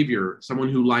behavior, someone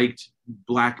who liked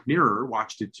Black Mirror,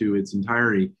 watched it to its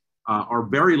entirety, are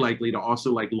very likely to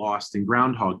also like Lost and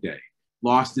Groundhog Day.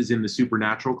 Lost is in the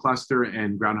supernatural cluster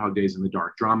and Groundhog Day is in the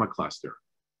dark drama cluster.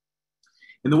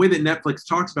 And the way that Netflix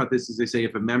talks about this is they say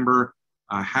if a member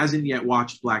hasn't yet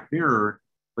watched Black Mirror,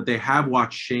 but they have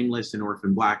watched Shameless and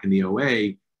Orphan Black in the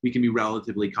OA, we can be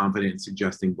relatively confident in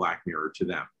suggesting Black Mirror to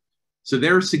them. So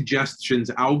their suggestions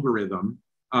algorithm,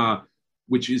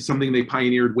 which is something they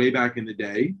pioneered way back in the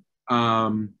day,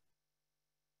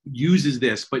 uses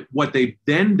this. But what they've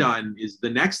then done is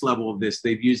the next level of this,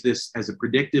 they've used this as a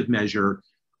predictive measure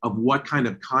of what kind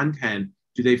of content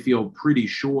do they feel pretty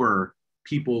sure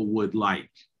people would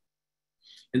like.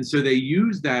 And so they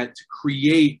use that to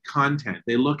create content.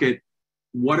 They look at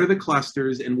what are the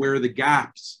clusters and where are the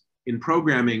gaps in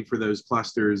programming for those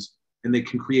clusters, and they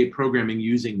can create programming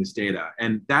using this data.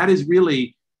 And that is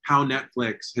really how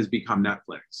Netflix has become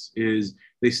Netflix. Is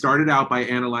they started out by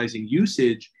analyzing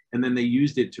usage, and then they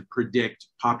used it to predict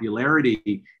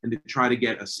popularity and to try to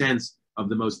get a sense of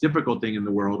the most difficult thing in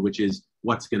the world, which is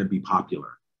what's going to be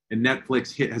popular. And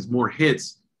Netflix has more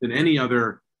hits than any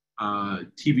other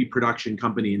TV production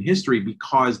company in history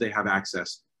because they have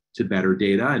access to better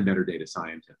data and better data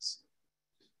scientists.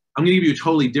 I'm going to give you a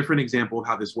totally different example of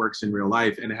how this works in real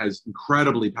life, and it has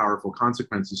incredibly powerful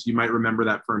consequences. You might remember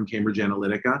that firm Cambridge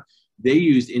Analytica. They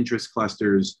used interest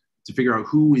clusters to figure out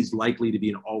who is likely to be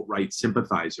an alt-right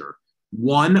sympathizer.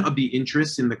 One of the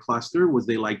interests in the cluster was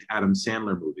they liked Adam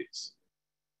Sandler movies.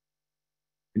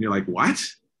 And you're like, what?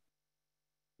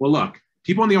 Well, look,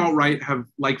 people on the alt-right have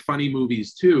like funny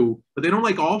movies too, but they don't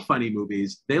like all funny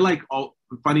movies. They like all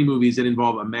funny movies that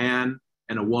involve a man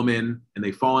and a woman, and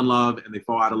they fall in love, and they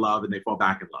fall out of love, and they fall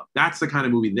back in love. That's the kind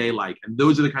of movie they like. And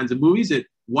those are the kinds of movies that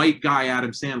white guy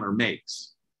Adam Sandler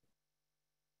makes,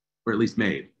 or at least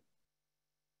made.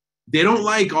 They don't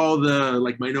like all the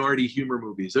like minority humor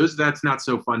movies. That's not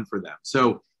so fun for them.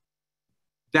 So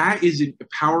that is a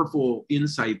powerful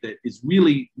insight that is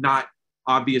really not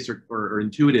obvious or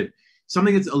intuitive.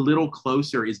 Something that's a little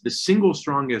closer is the single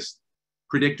strongest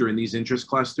predictor in these interest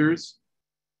clusters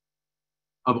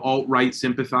of alt-right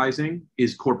sympathizing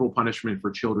is corporal punishment for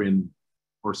children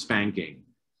or spanking.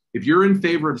 If you're in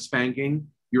favor of spanking,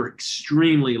 you're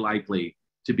extremely likely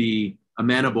to be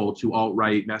amenable to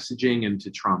alt-right messaging and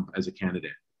to Trump as a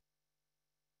candidate.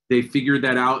 They figured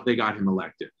that out, they got him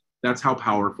elected. That's how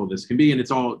powerful this can be. And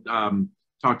it's all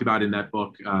talked about in that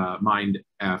book, Mind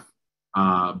F,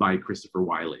 by Christopher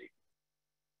Wiley.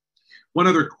 One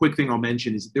other quick thing I'll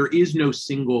mention is there is no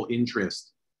single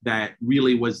interest that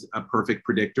really was a perfect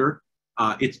predictor.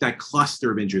 It's that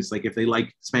cluster of interests. Like if they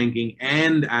like spanking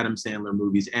and Adam Sandler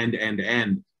movies and,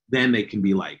 then they can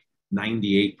be like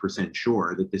 98%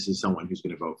 sure that this is someone who's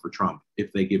going to vote for Trump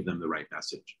if they give them the right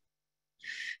message.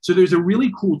 So there's a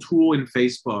really cool tool in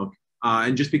Facebook,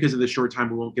 and just because of the short time,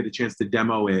 we won't get a chance to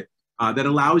demo it, that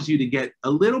allows you to get a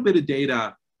little bit of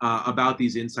data about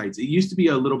these insights. It used to be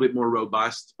a little bit more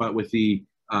robust, but with the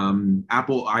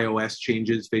Apple iOS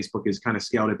changes, Facebook has kind of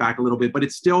scaled it back a little bit, but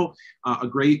it's still a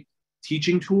great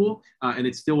teaching tool, and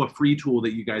it's still a free tool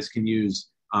that you guys can use.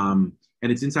 And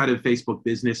it's inside of Facebook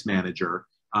Business Manager.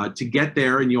 To get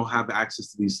there, and you'll have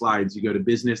access to these slides, you go to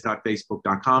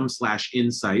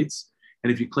business.facebook.com/insights.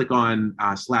 And if you click on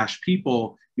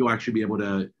 /people, you'll actually be able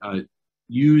to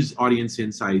use audience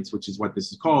insights, which is what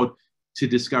this is called, to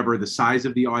discover the size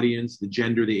of the audience, the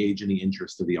gender, the age, and the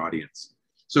interest of the audience.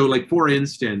 So like, for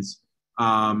instance,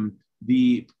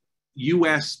 the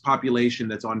US population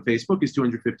that's on Facebook is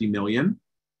 250 million.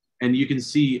 And you can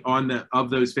see of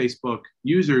those Facebook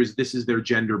users, this is their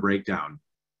gender breakdown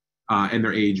and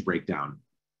their age breakdown.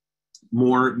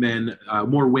 More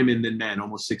women than men,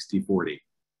 almost 60-40.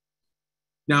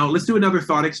 Now, let's do another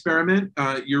thought experiment.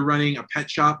 You're running a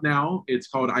pet shop now. It's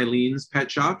called Eileen's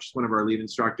Pet Shop. She's one of our lead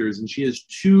instructors, and she has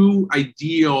two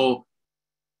ideal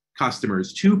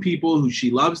customers, two people who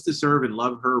she loves to serve and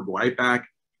love her right back,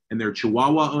 and they're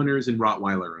Chihuahua owners and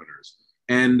Rottweiler owners.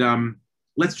 And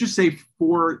let's just say,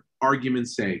 for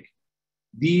argument's sake,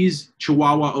 these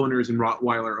Chihuahua owners and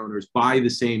Rottweiler owners buy the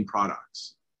same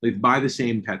products. They buy the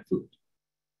same pet food,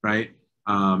 right?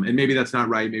 And maybe that's not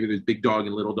right. Maybe there's big dog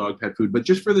and little dog pet food. But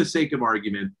just for the sake of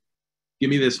argument, give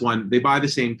me this one. They buy the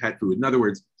same pet food. In other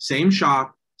words, same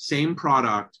shop, same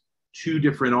product, two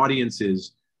different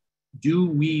audiences. Do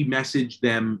we message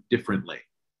them differently,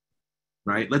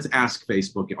 right? Let's ask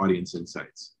Facebook Audience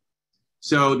Insights.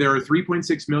 So there are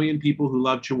 3.6 million people who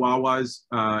love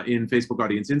Chihuahuas in Facebook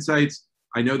Audience Insights.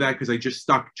 I know that because I just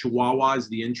stuck Chihuahuas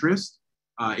the interest,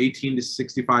 18 to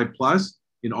 65 plus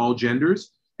in all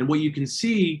genders. And what you can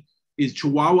see is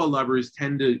Chihuahua lovers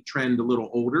tend to trend a little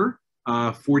older,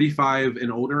 45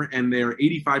 and older, and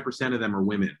 85% of them are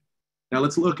women. Now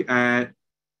let's look at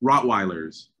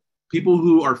Rottweilers. People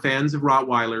who are fans of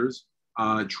Rottweilers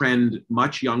trend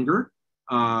much younger,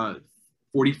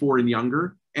 44 and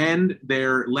younger, and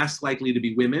they're less likely to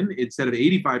be women. Instead of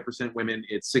 85% women,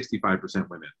 it's 65%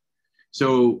 women.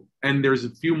 So, and there's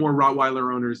a few more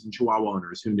Rottweiler owners than Chihuahua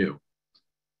owners. Who knew?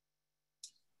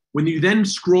 When you then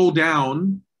scroll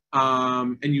down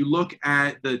and you look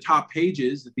at the top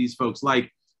pages that these folks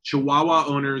like, Chihuahua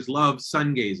owners love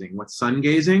sun gazing. What's sun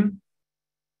gazing?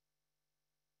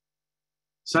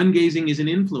 Sun gazing is an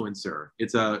influencer.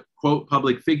 It's a, quote,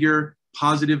 public figure,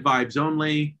 positive vibes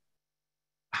only.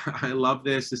 I love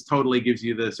this. This totally gives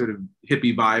you the sort of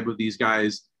hippie vibe of these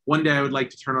guys. One day I would like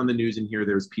to turn on the news and hear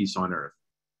there's peace on earth.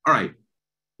 All right.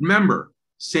 Remember,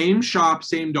 same shop,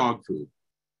 same dog food.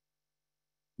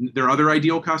 Their other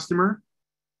ideal customer,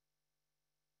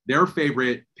 their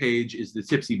favorite page is the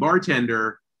tipsy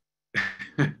bartender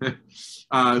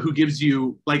who gives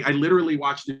you, like, I literally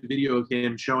watched a video of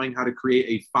him showing how to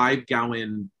create a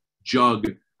 5-gallon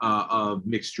jug of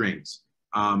mixed drinks.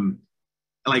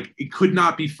 Like, it could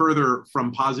not be further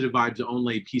from positive vibes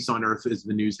only, peace on earth is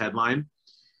the news headline.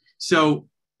 So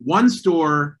one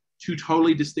store, two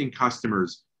totally distinct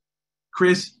customers.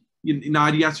 Chris,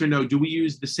 nod yes or no. Do we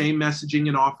use the same messaging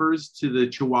and offers to the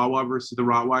Chihuahua versus the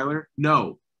Rottweiler?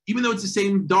 No, even though it's the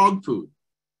same dog food,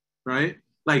 right?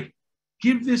 Like,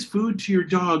 give this food to your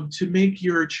dog to make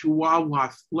your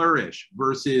Chihuahua flourish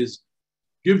versus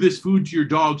give this food to your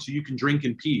dog so you can drink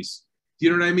in peace. Do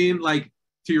you know what I mean? Like,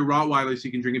 to your Rottweiler so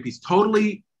you can drink in peace.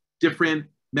 Totally different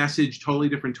message, totally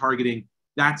different targeting.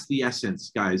 That's the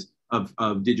essence, guys,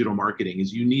 of digital marketing,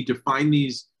 is you need to find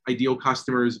these ideal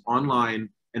customers online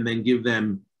and then give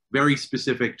them very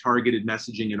specific targeted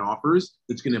messaging and offers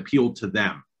that's going to appeal to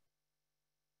them.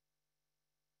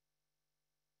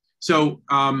 So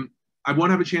I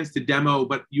won't have a chance to demo,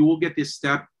 but you will get this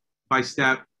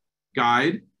step-by-step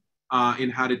guide in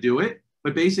how to do it.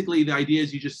 But basically, the idea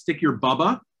is you just stick your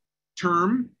Bubba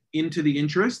term into the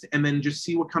interest and then just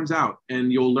see what comes out.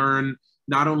 And you'll learn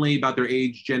not only about their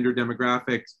age, gender,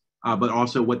 demographics, but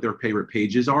also what their favorite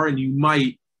pages are. And you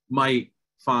might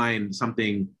find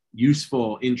something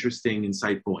useful, interesting,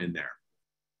 insightful in there.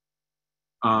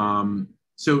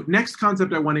 So next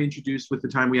concept I want to introduce with the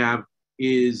time we have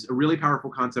is a really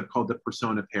powerful concept called the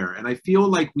persona pair. And I feel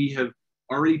like we have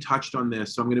already touched on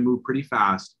this, so I'm going to move pretty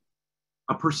fast.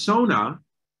 A persona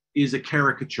is a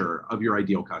caricature of your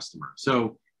ideal customer.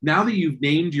 So now that you've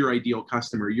named your ideal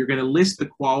customer, you're going to list the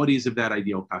qualities of that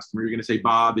ideal customer. You're going to say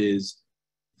Bob is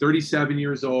 37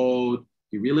 years old.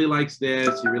 He really likes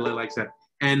this. He really likes that.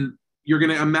 And you're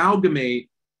going to amalgamate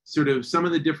sort of some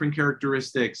of the different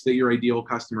characteristics that your ideal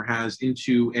customer has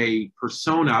into a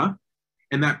persona.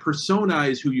 And that persona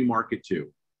is who you market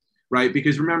to, right?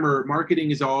 Because remember,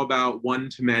 marketing is all about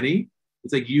one-to-many.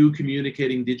 It's like you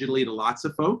communicating digitally to lots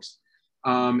of folks.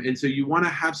 And so you want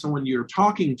to have someone you're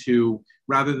talking to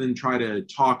rather than try to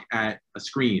talk at a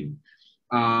screen.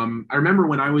 I remember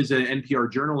when I was an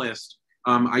NPR journalist,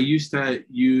 I used to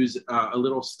use a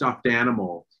little stuffed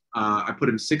animal. I put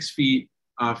him 6 feet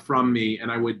from me,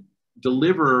 and I would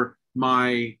deliver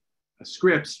my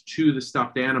scripts to the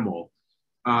stuffed animal.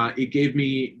 It gave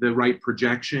me the right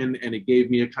projection, and it gave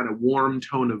me a kind of warm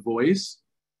tone of voice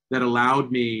that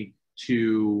allowed me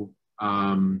to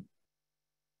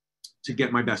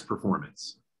get my best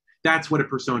performance. That's what a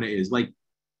persona is. Like,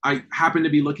 I happen to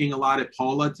be looking a lot at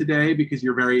Paula today because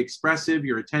you're very expressive,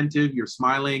 you're attentive, you're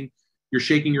smiling, you're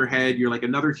shaking your head, you're like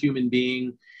another human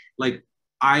being. Like,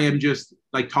 I am just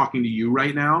like talking to you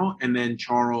right now, and then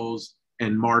Charles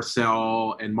and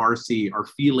Marcel and Marcy are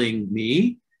feeling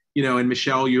me. you know, and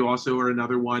Michelle, you also are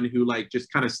another one who like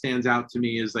just kind of stands out to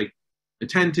me as like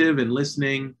attentive and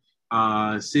listening.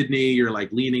 Sydney, you're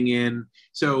like leaning in.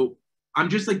 So I'm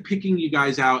just like picking you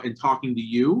guys out and talking to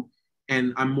you,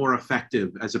 and I'm more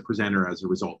effective as a presenter as a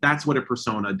result. That's what a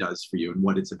persona does for you and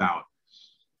what it's about.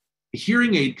 A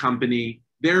hearing aid company,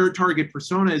 their target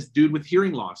persona is dude with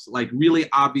hearing loss, like really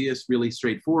obvious, really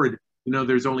straightforward. You know,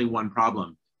 there's only one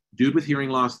problem. Dude with hearing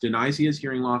loss denies he has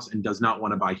hearing loss and does not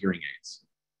want to buy hearing aids.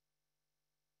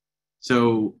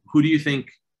 So who do you think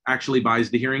actually buys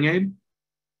the hearing aid?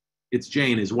 It's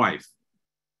Jane, his wife.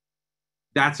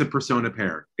 That's a persona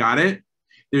pair. Got it?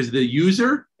 There's the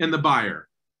user and the buyer.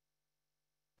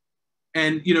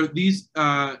 And, you know, these,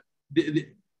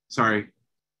 sorry,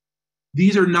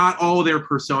 these are not all their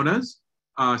personas.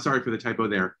 Sorry for the typo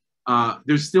there.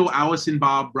 There's still Allison,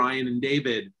 Bob, Brian, and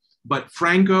David, but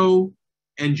Franco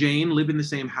and Jane live in the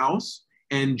same house,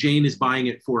 and Jane is buying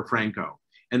it for Franco.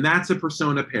 And that's a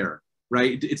persona pair,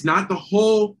 right? It's not the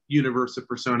whole universe of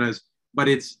personas, but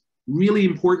it's really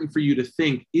important for you to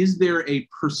think, is there a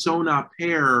persona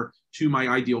pair to my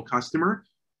ideal customer?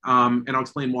 And I'll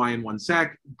explain why in one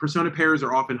sec. Persona pairs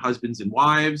are often husbands and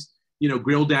wives. You know,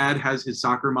 Grill Dad has his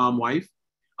soccer mom wife.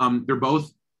 They're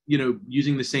both, you know,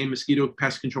 using the same mosquito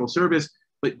pest control service,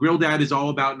 but Grill Dad is all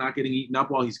about not getting eaten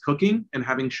up while he's cooking and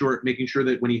making sure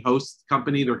that when he hosts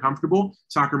company, they're comfortable.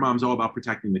 Soccer mom's all about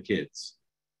protecting the kids,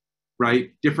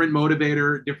 right? Different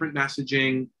motivator, different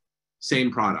messaging,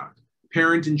 same product.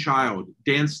 Parent and child,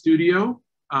 dance studio,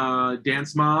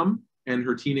 dance mom and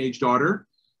her teenage daughter.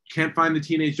 Can't find the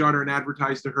teenage daughter and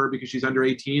advertise to her because she's under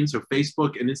 18. So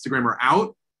Facebook and Instagram are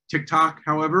out. TikTok,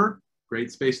 however, great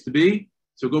space to be.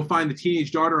 So go find the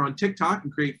teenage daughter on TikTok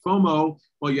and create FOMO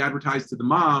while you advertise to the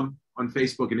mom on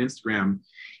Facebook and Instagram.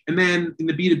 And then in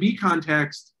the B2B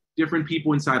context, different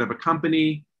people inside of a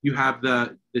company, you have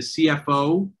the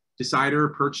CFO, decider,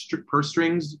 purse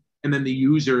strings, and then the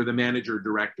user, the manager,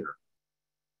 director.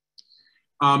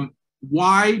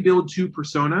 Why build two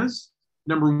personas?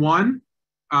 Number one,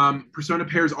 persona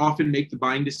pairs often make the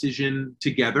buying decision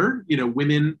together. You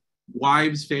know,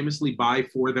 wives famously buy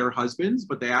for their husbands,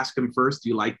 but they ask them first, do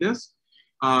you like this?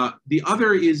 The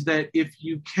other is that if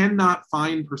you cannot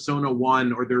find persona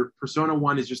one, or their persona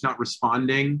one is just not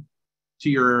responding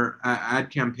to your ad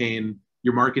campaign,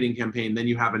 your marketing campaign, then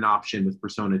you have an option with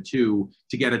persona two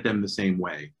to get at them the same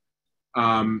way.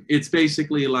 It's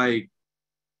basically like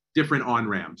different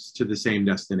on-ramps to the same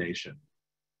destination.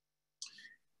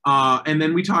 And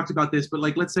then we talked about this, but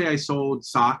like, let's say I sold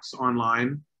socks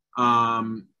online.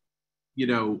 You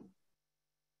know,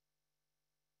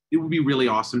 it would be really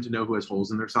awesome to know who has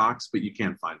holes in their socks, but you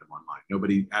can't find them online.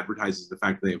 Nobody advertises the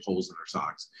fact that they have holes in their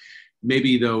socks.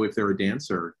 Maybe though, if they're a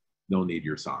dancer, they'll need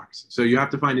your socks. So you have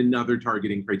to find another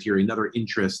targeting criteria, another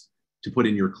interest to put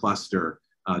in your cluster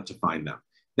to find them.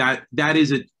 That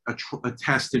is a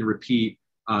test and repeat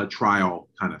trial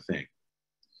kind of thing.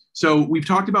 So we've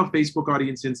talked about Facebook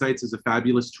Audience Insights as a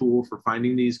fabulous tool for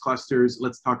finding these clusters.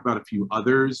 Let's talk about a few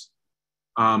others.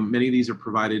 Many of these are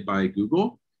provided by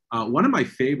Google. One of my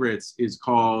favorites is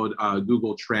called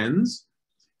Google Trends.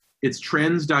 It's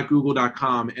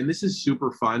trends.google.com, and this is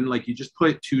super fun. Like, you just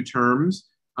put two terms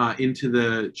into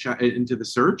the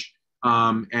search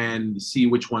and see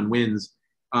which one wins.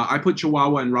 I put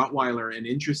Chihuahua and Rottweiler, and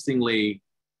interestingly,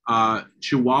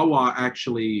 Chihuahua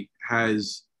actually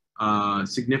has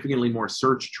significantly more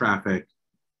search traffic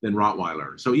than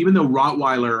Rottweiler. So even though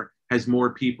Rottweiler has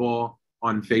more people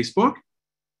on Facebook,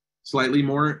 slightly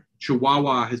more,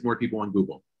 Chihuahua has more people on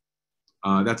Google.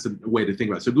 That's a way to think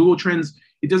about it. So Google Trends,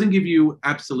 it doesn't give you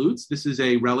absolutes. This is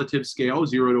a relative scale,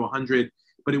 0 to 100,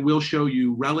 but it will show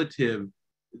you relative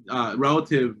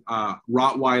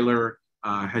Rottweiler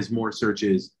has more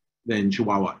searches than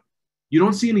Chihuahua. You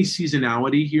don't see any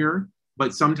seasonality here,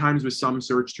 but sometimes with some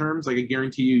search terms, like I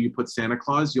guarantee you, you put Santa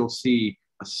Claus, you'll see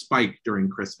a spike during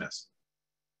Christmas.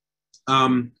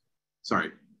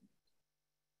 Sorry.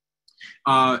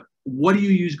 What do you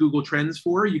use Google Trends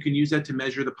for? You can use that to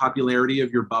measure the popularity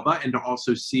of your Bubba and to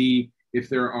also see if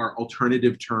there are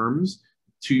alternative terms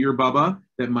to your Bubba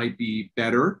that might be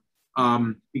better.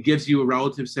 It gives you a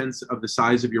relative sense of the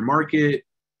size of your market.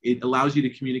 It allows you to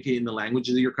communicate in the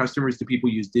languages of your customers. Do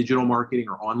people use digital marketing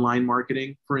or online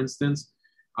marketing, for instance?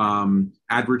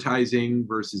 Advertising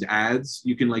versus ads.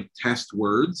 You can like test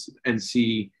words and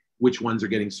see which ones are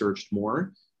getting searched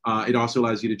more. It also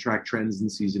allows you to track trends and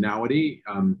seasonality.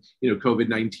 You know,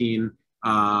 COVID-19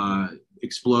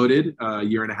 exploded a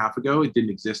year and a half ago. It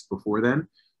didn't exist before then.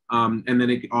 And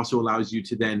then it also allows you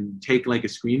to then take like a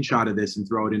screenshot of this and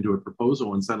throw it into a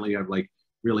proposal, and suddenly you have like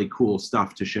really cool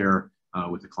stuff to share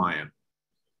with the client.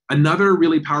 Another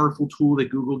really powerful tool that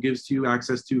Google gives to you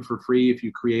access to for free if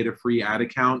you create a free ad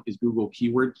account is Google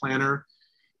Keyword Planner.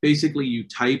 Basically, you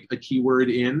type a keyword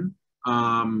in.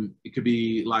 It could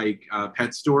be like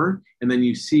pet store, and then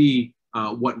you see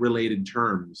what related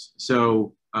terms.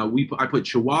 So I put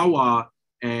Chihuahua,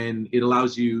 and it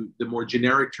allows you the more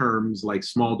generic terms like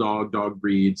small dog, dog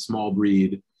breed, small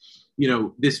breed. You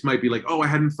know, this might be like, oh, I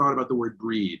hadn't thought about the word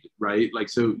breed, right? Like,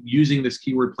 so using this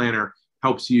keyword planner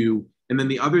helps you. And then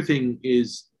the other thing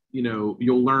is, you know,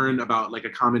 you'll learn about like a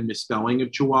common misspelling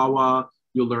of Chihuahua.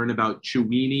 You'll learn about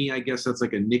Chiweenie. I guess that's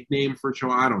like a nickname for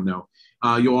Chihuahua. I don't know.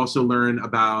 You'll also learn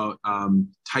about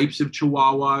types of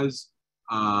Chihuahuas.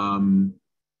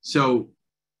 So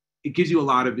it gives you a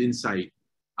lot of insight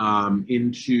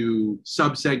into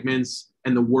subsegments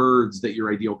and the words that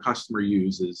your ideal customer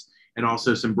uses, and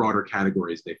also some broader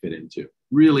categories they fit into.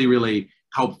 Really, really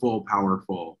helpful,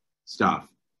 powerful stuff.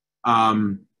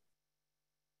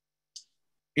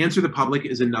 Answer the Public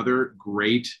is another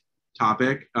great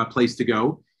topic, place to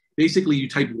go. Basically, you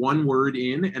type one word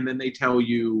in, and then they tell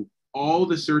you all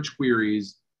the search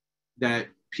queries that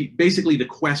basically the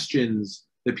questions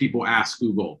that people ask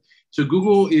Google. So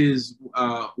Google is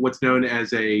what's known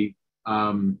as a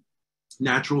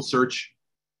natural search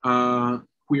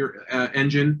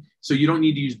engine. So you don't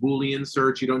need to use Boolean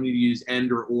search. You don't need to use and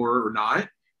or not.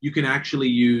 You can actually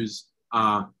use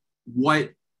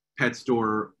what pet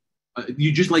store.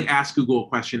 You just like ask Google a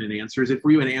question and answers it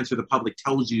for you, and Answer the Public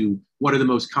tells you what are the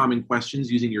most common questions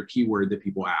using your keyword that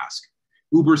people ask.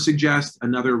 Uber Suggest,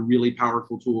 another really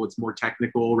powerful tool. It's more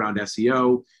technical around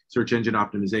SEO, search engine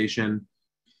optimization.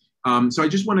 So I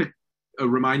just want to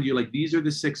remind you, like, these are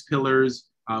the 6 pillars.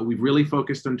 We've really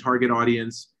focused on target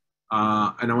audience.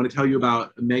 And I want to tell you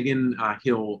about Megan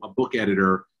Hill, a book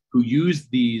editor, who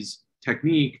used these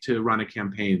technique to run a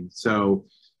campaign. So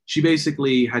she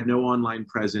basically had no online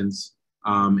presence,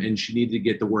 and she needed to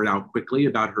get the word out quickly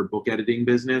about her book editing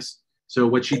business. So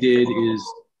what she did is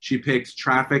she picked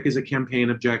traffic as a campaign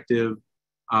objective,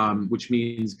 which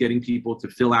means getting people to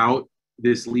fill out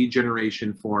this lead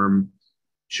generation form.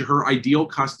 Her ideal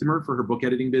customer for her book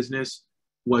editing business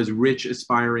was rich,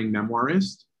 aspiring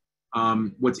memoirist.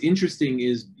 What's interesting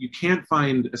is you can't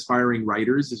find aspiring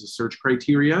writers as a search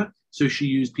criteria. So she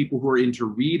used people who are into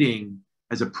reading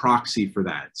as a proxy for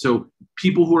that. So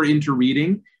people who are into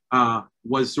reading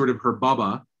was sort of her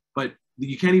bubba, but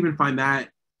you can't even find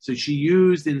that. So she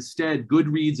used instead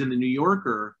Goodreads and the New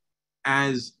Yorker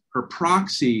as her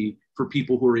proxy for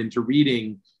people who are into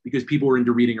reading, because people who are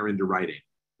into reading are into writing,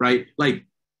 right? Like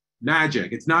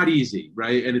magic. It's not easy,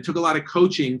 right? And it took a lot of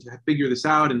coaching to figure this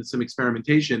out and some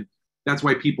experimentation. That's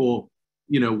why people,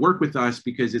 you know, work with us,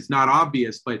 because it's not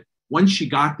obvious. But once she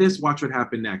got this, watch what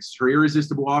happened next. Her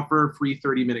irresistible offer, free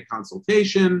 30-minute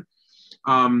consultation.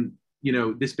 You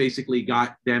know, this basically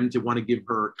got them to want to give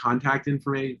her contact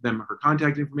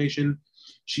information.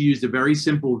 She used a very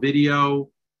simple video.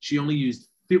 She only used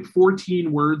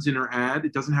 14 words in her ad.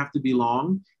 It doesn't have to be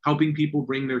long. Helping people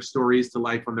bring their stories to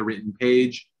life on the written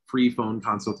page. Free phone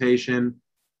consultation.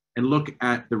 And look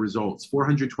at the results.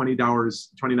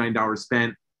 $429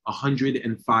 spent,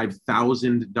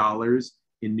 $105,000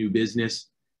 in new business.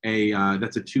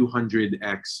 That's a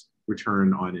 200x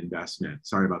return on investment.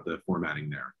 Sorry about the formatting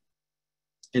there.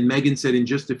 And Megan said, in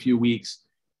just a few weeks,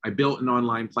 I built an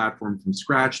online platform from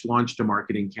scratch, launched a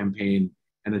marketing campaign,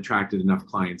 and attracted enough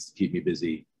clients to keep me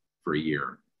busy for a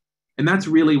year. And that's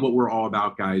really what we're all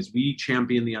about, guys. We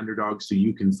champion the underdog so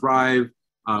you can thrive.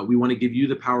 We want to give you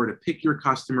the power to pick your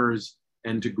customers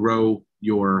and to grow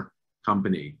your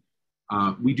company.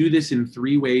 We do this in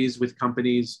 3 ways with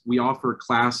companies. We offer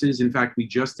classes. In fact, we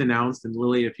just announced, and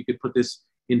Lily, if you could put this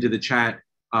into the chat,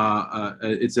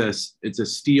 it's a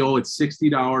steal. It's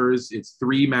 $60. It's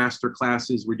 3 master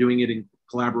classes. We're doing it in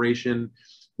collaboration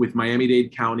with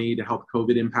Miami-Dade County to help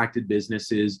COVID impacted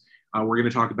businesses. We're going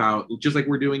to talk about, just like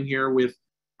we're doing here with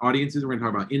audiences, we're going to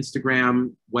talk about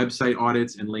Instagram, website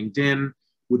audits, and LinkedIn.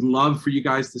 Would love for you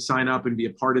guys to sign up and be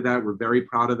a part of that. We're very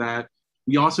proud of that.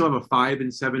 We also have a 5-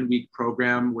 and 7-week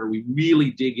program where we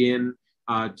really dig in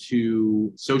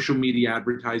to social media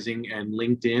advertising and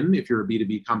LinkedIn if you're a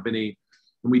B2B company.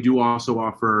 And we do also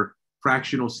offer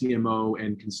fractional CMO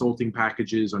and consulting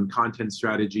packages on content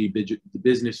strategy,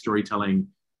 business storytelling,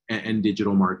 and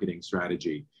digital marketing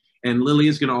strategy. And Lily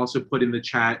is going to also put in the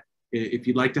chat, if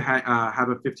you'd like to have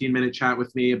a 15-minute chat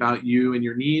with me about you and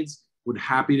your needs, would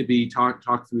happy to be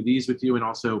talk through these with you and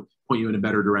also point you in a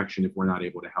better direction if we're not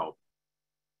able to help.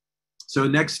 So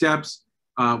next steps,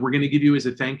 we're going to give you as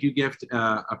a thank you gift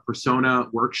a persona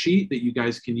worksheet that you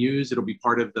guys can use. It'll be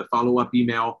part of the follow-up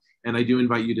email. And I do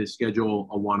invite you to schedule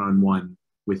a one-on-one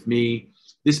with me.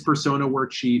 This persona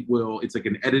worksheet it's like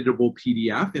an editable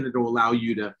PDF, and it'll allow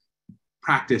you to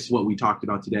practice what we talked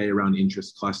about today around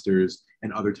interest clusters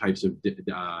and other types of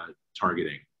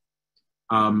targeting.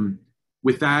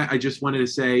 With that, I just wanted to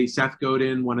say, Seth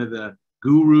Godin, one of the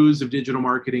gurus of digital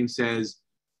marketing, says,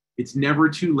 it's never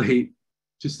too late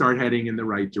to start heading in the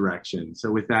right direction.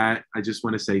 So with that, I just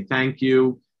want to say thank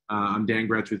you. I'm Dan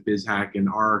Gretsch with BizHack, and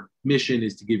our mission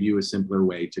is to give you a simpler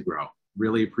way to grow.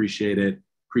 Really appreciate it.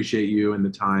 Appreciate you and the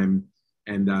time.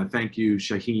 And thank you,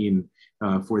 Shaheen,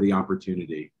 for the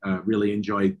opportunity. Really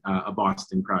enjoyed a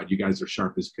Boston crowd. You guys are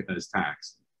sharp as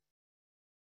tacks.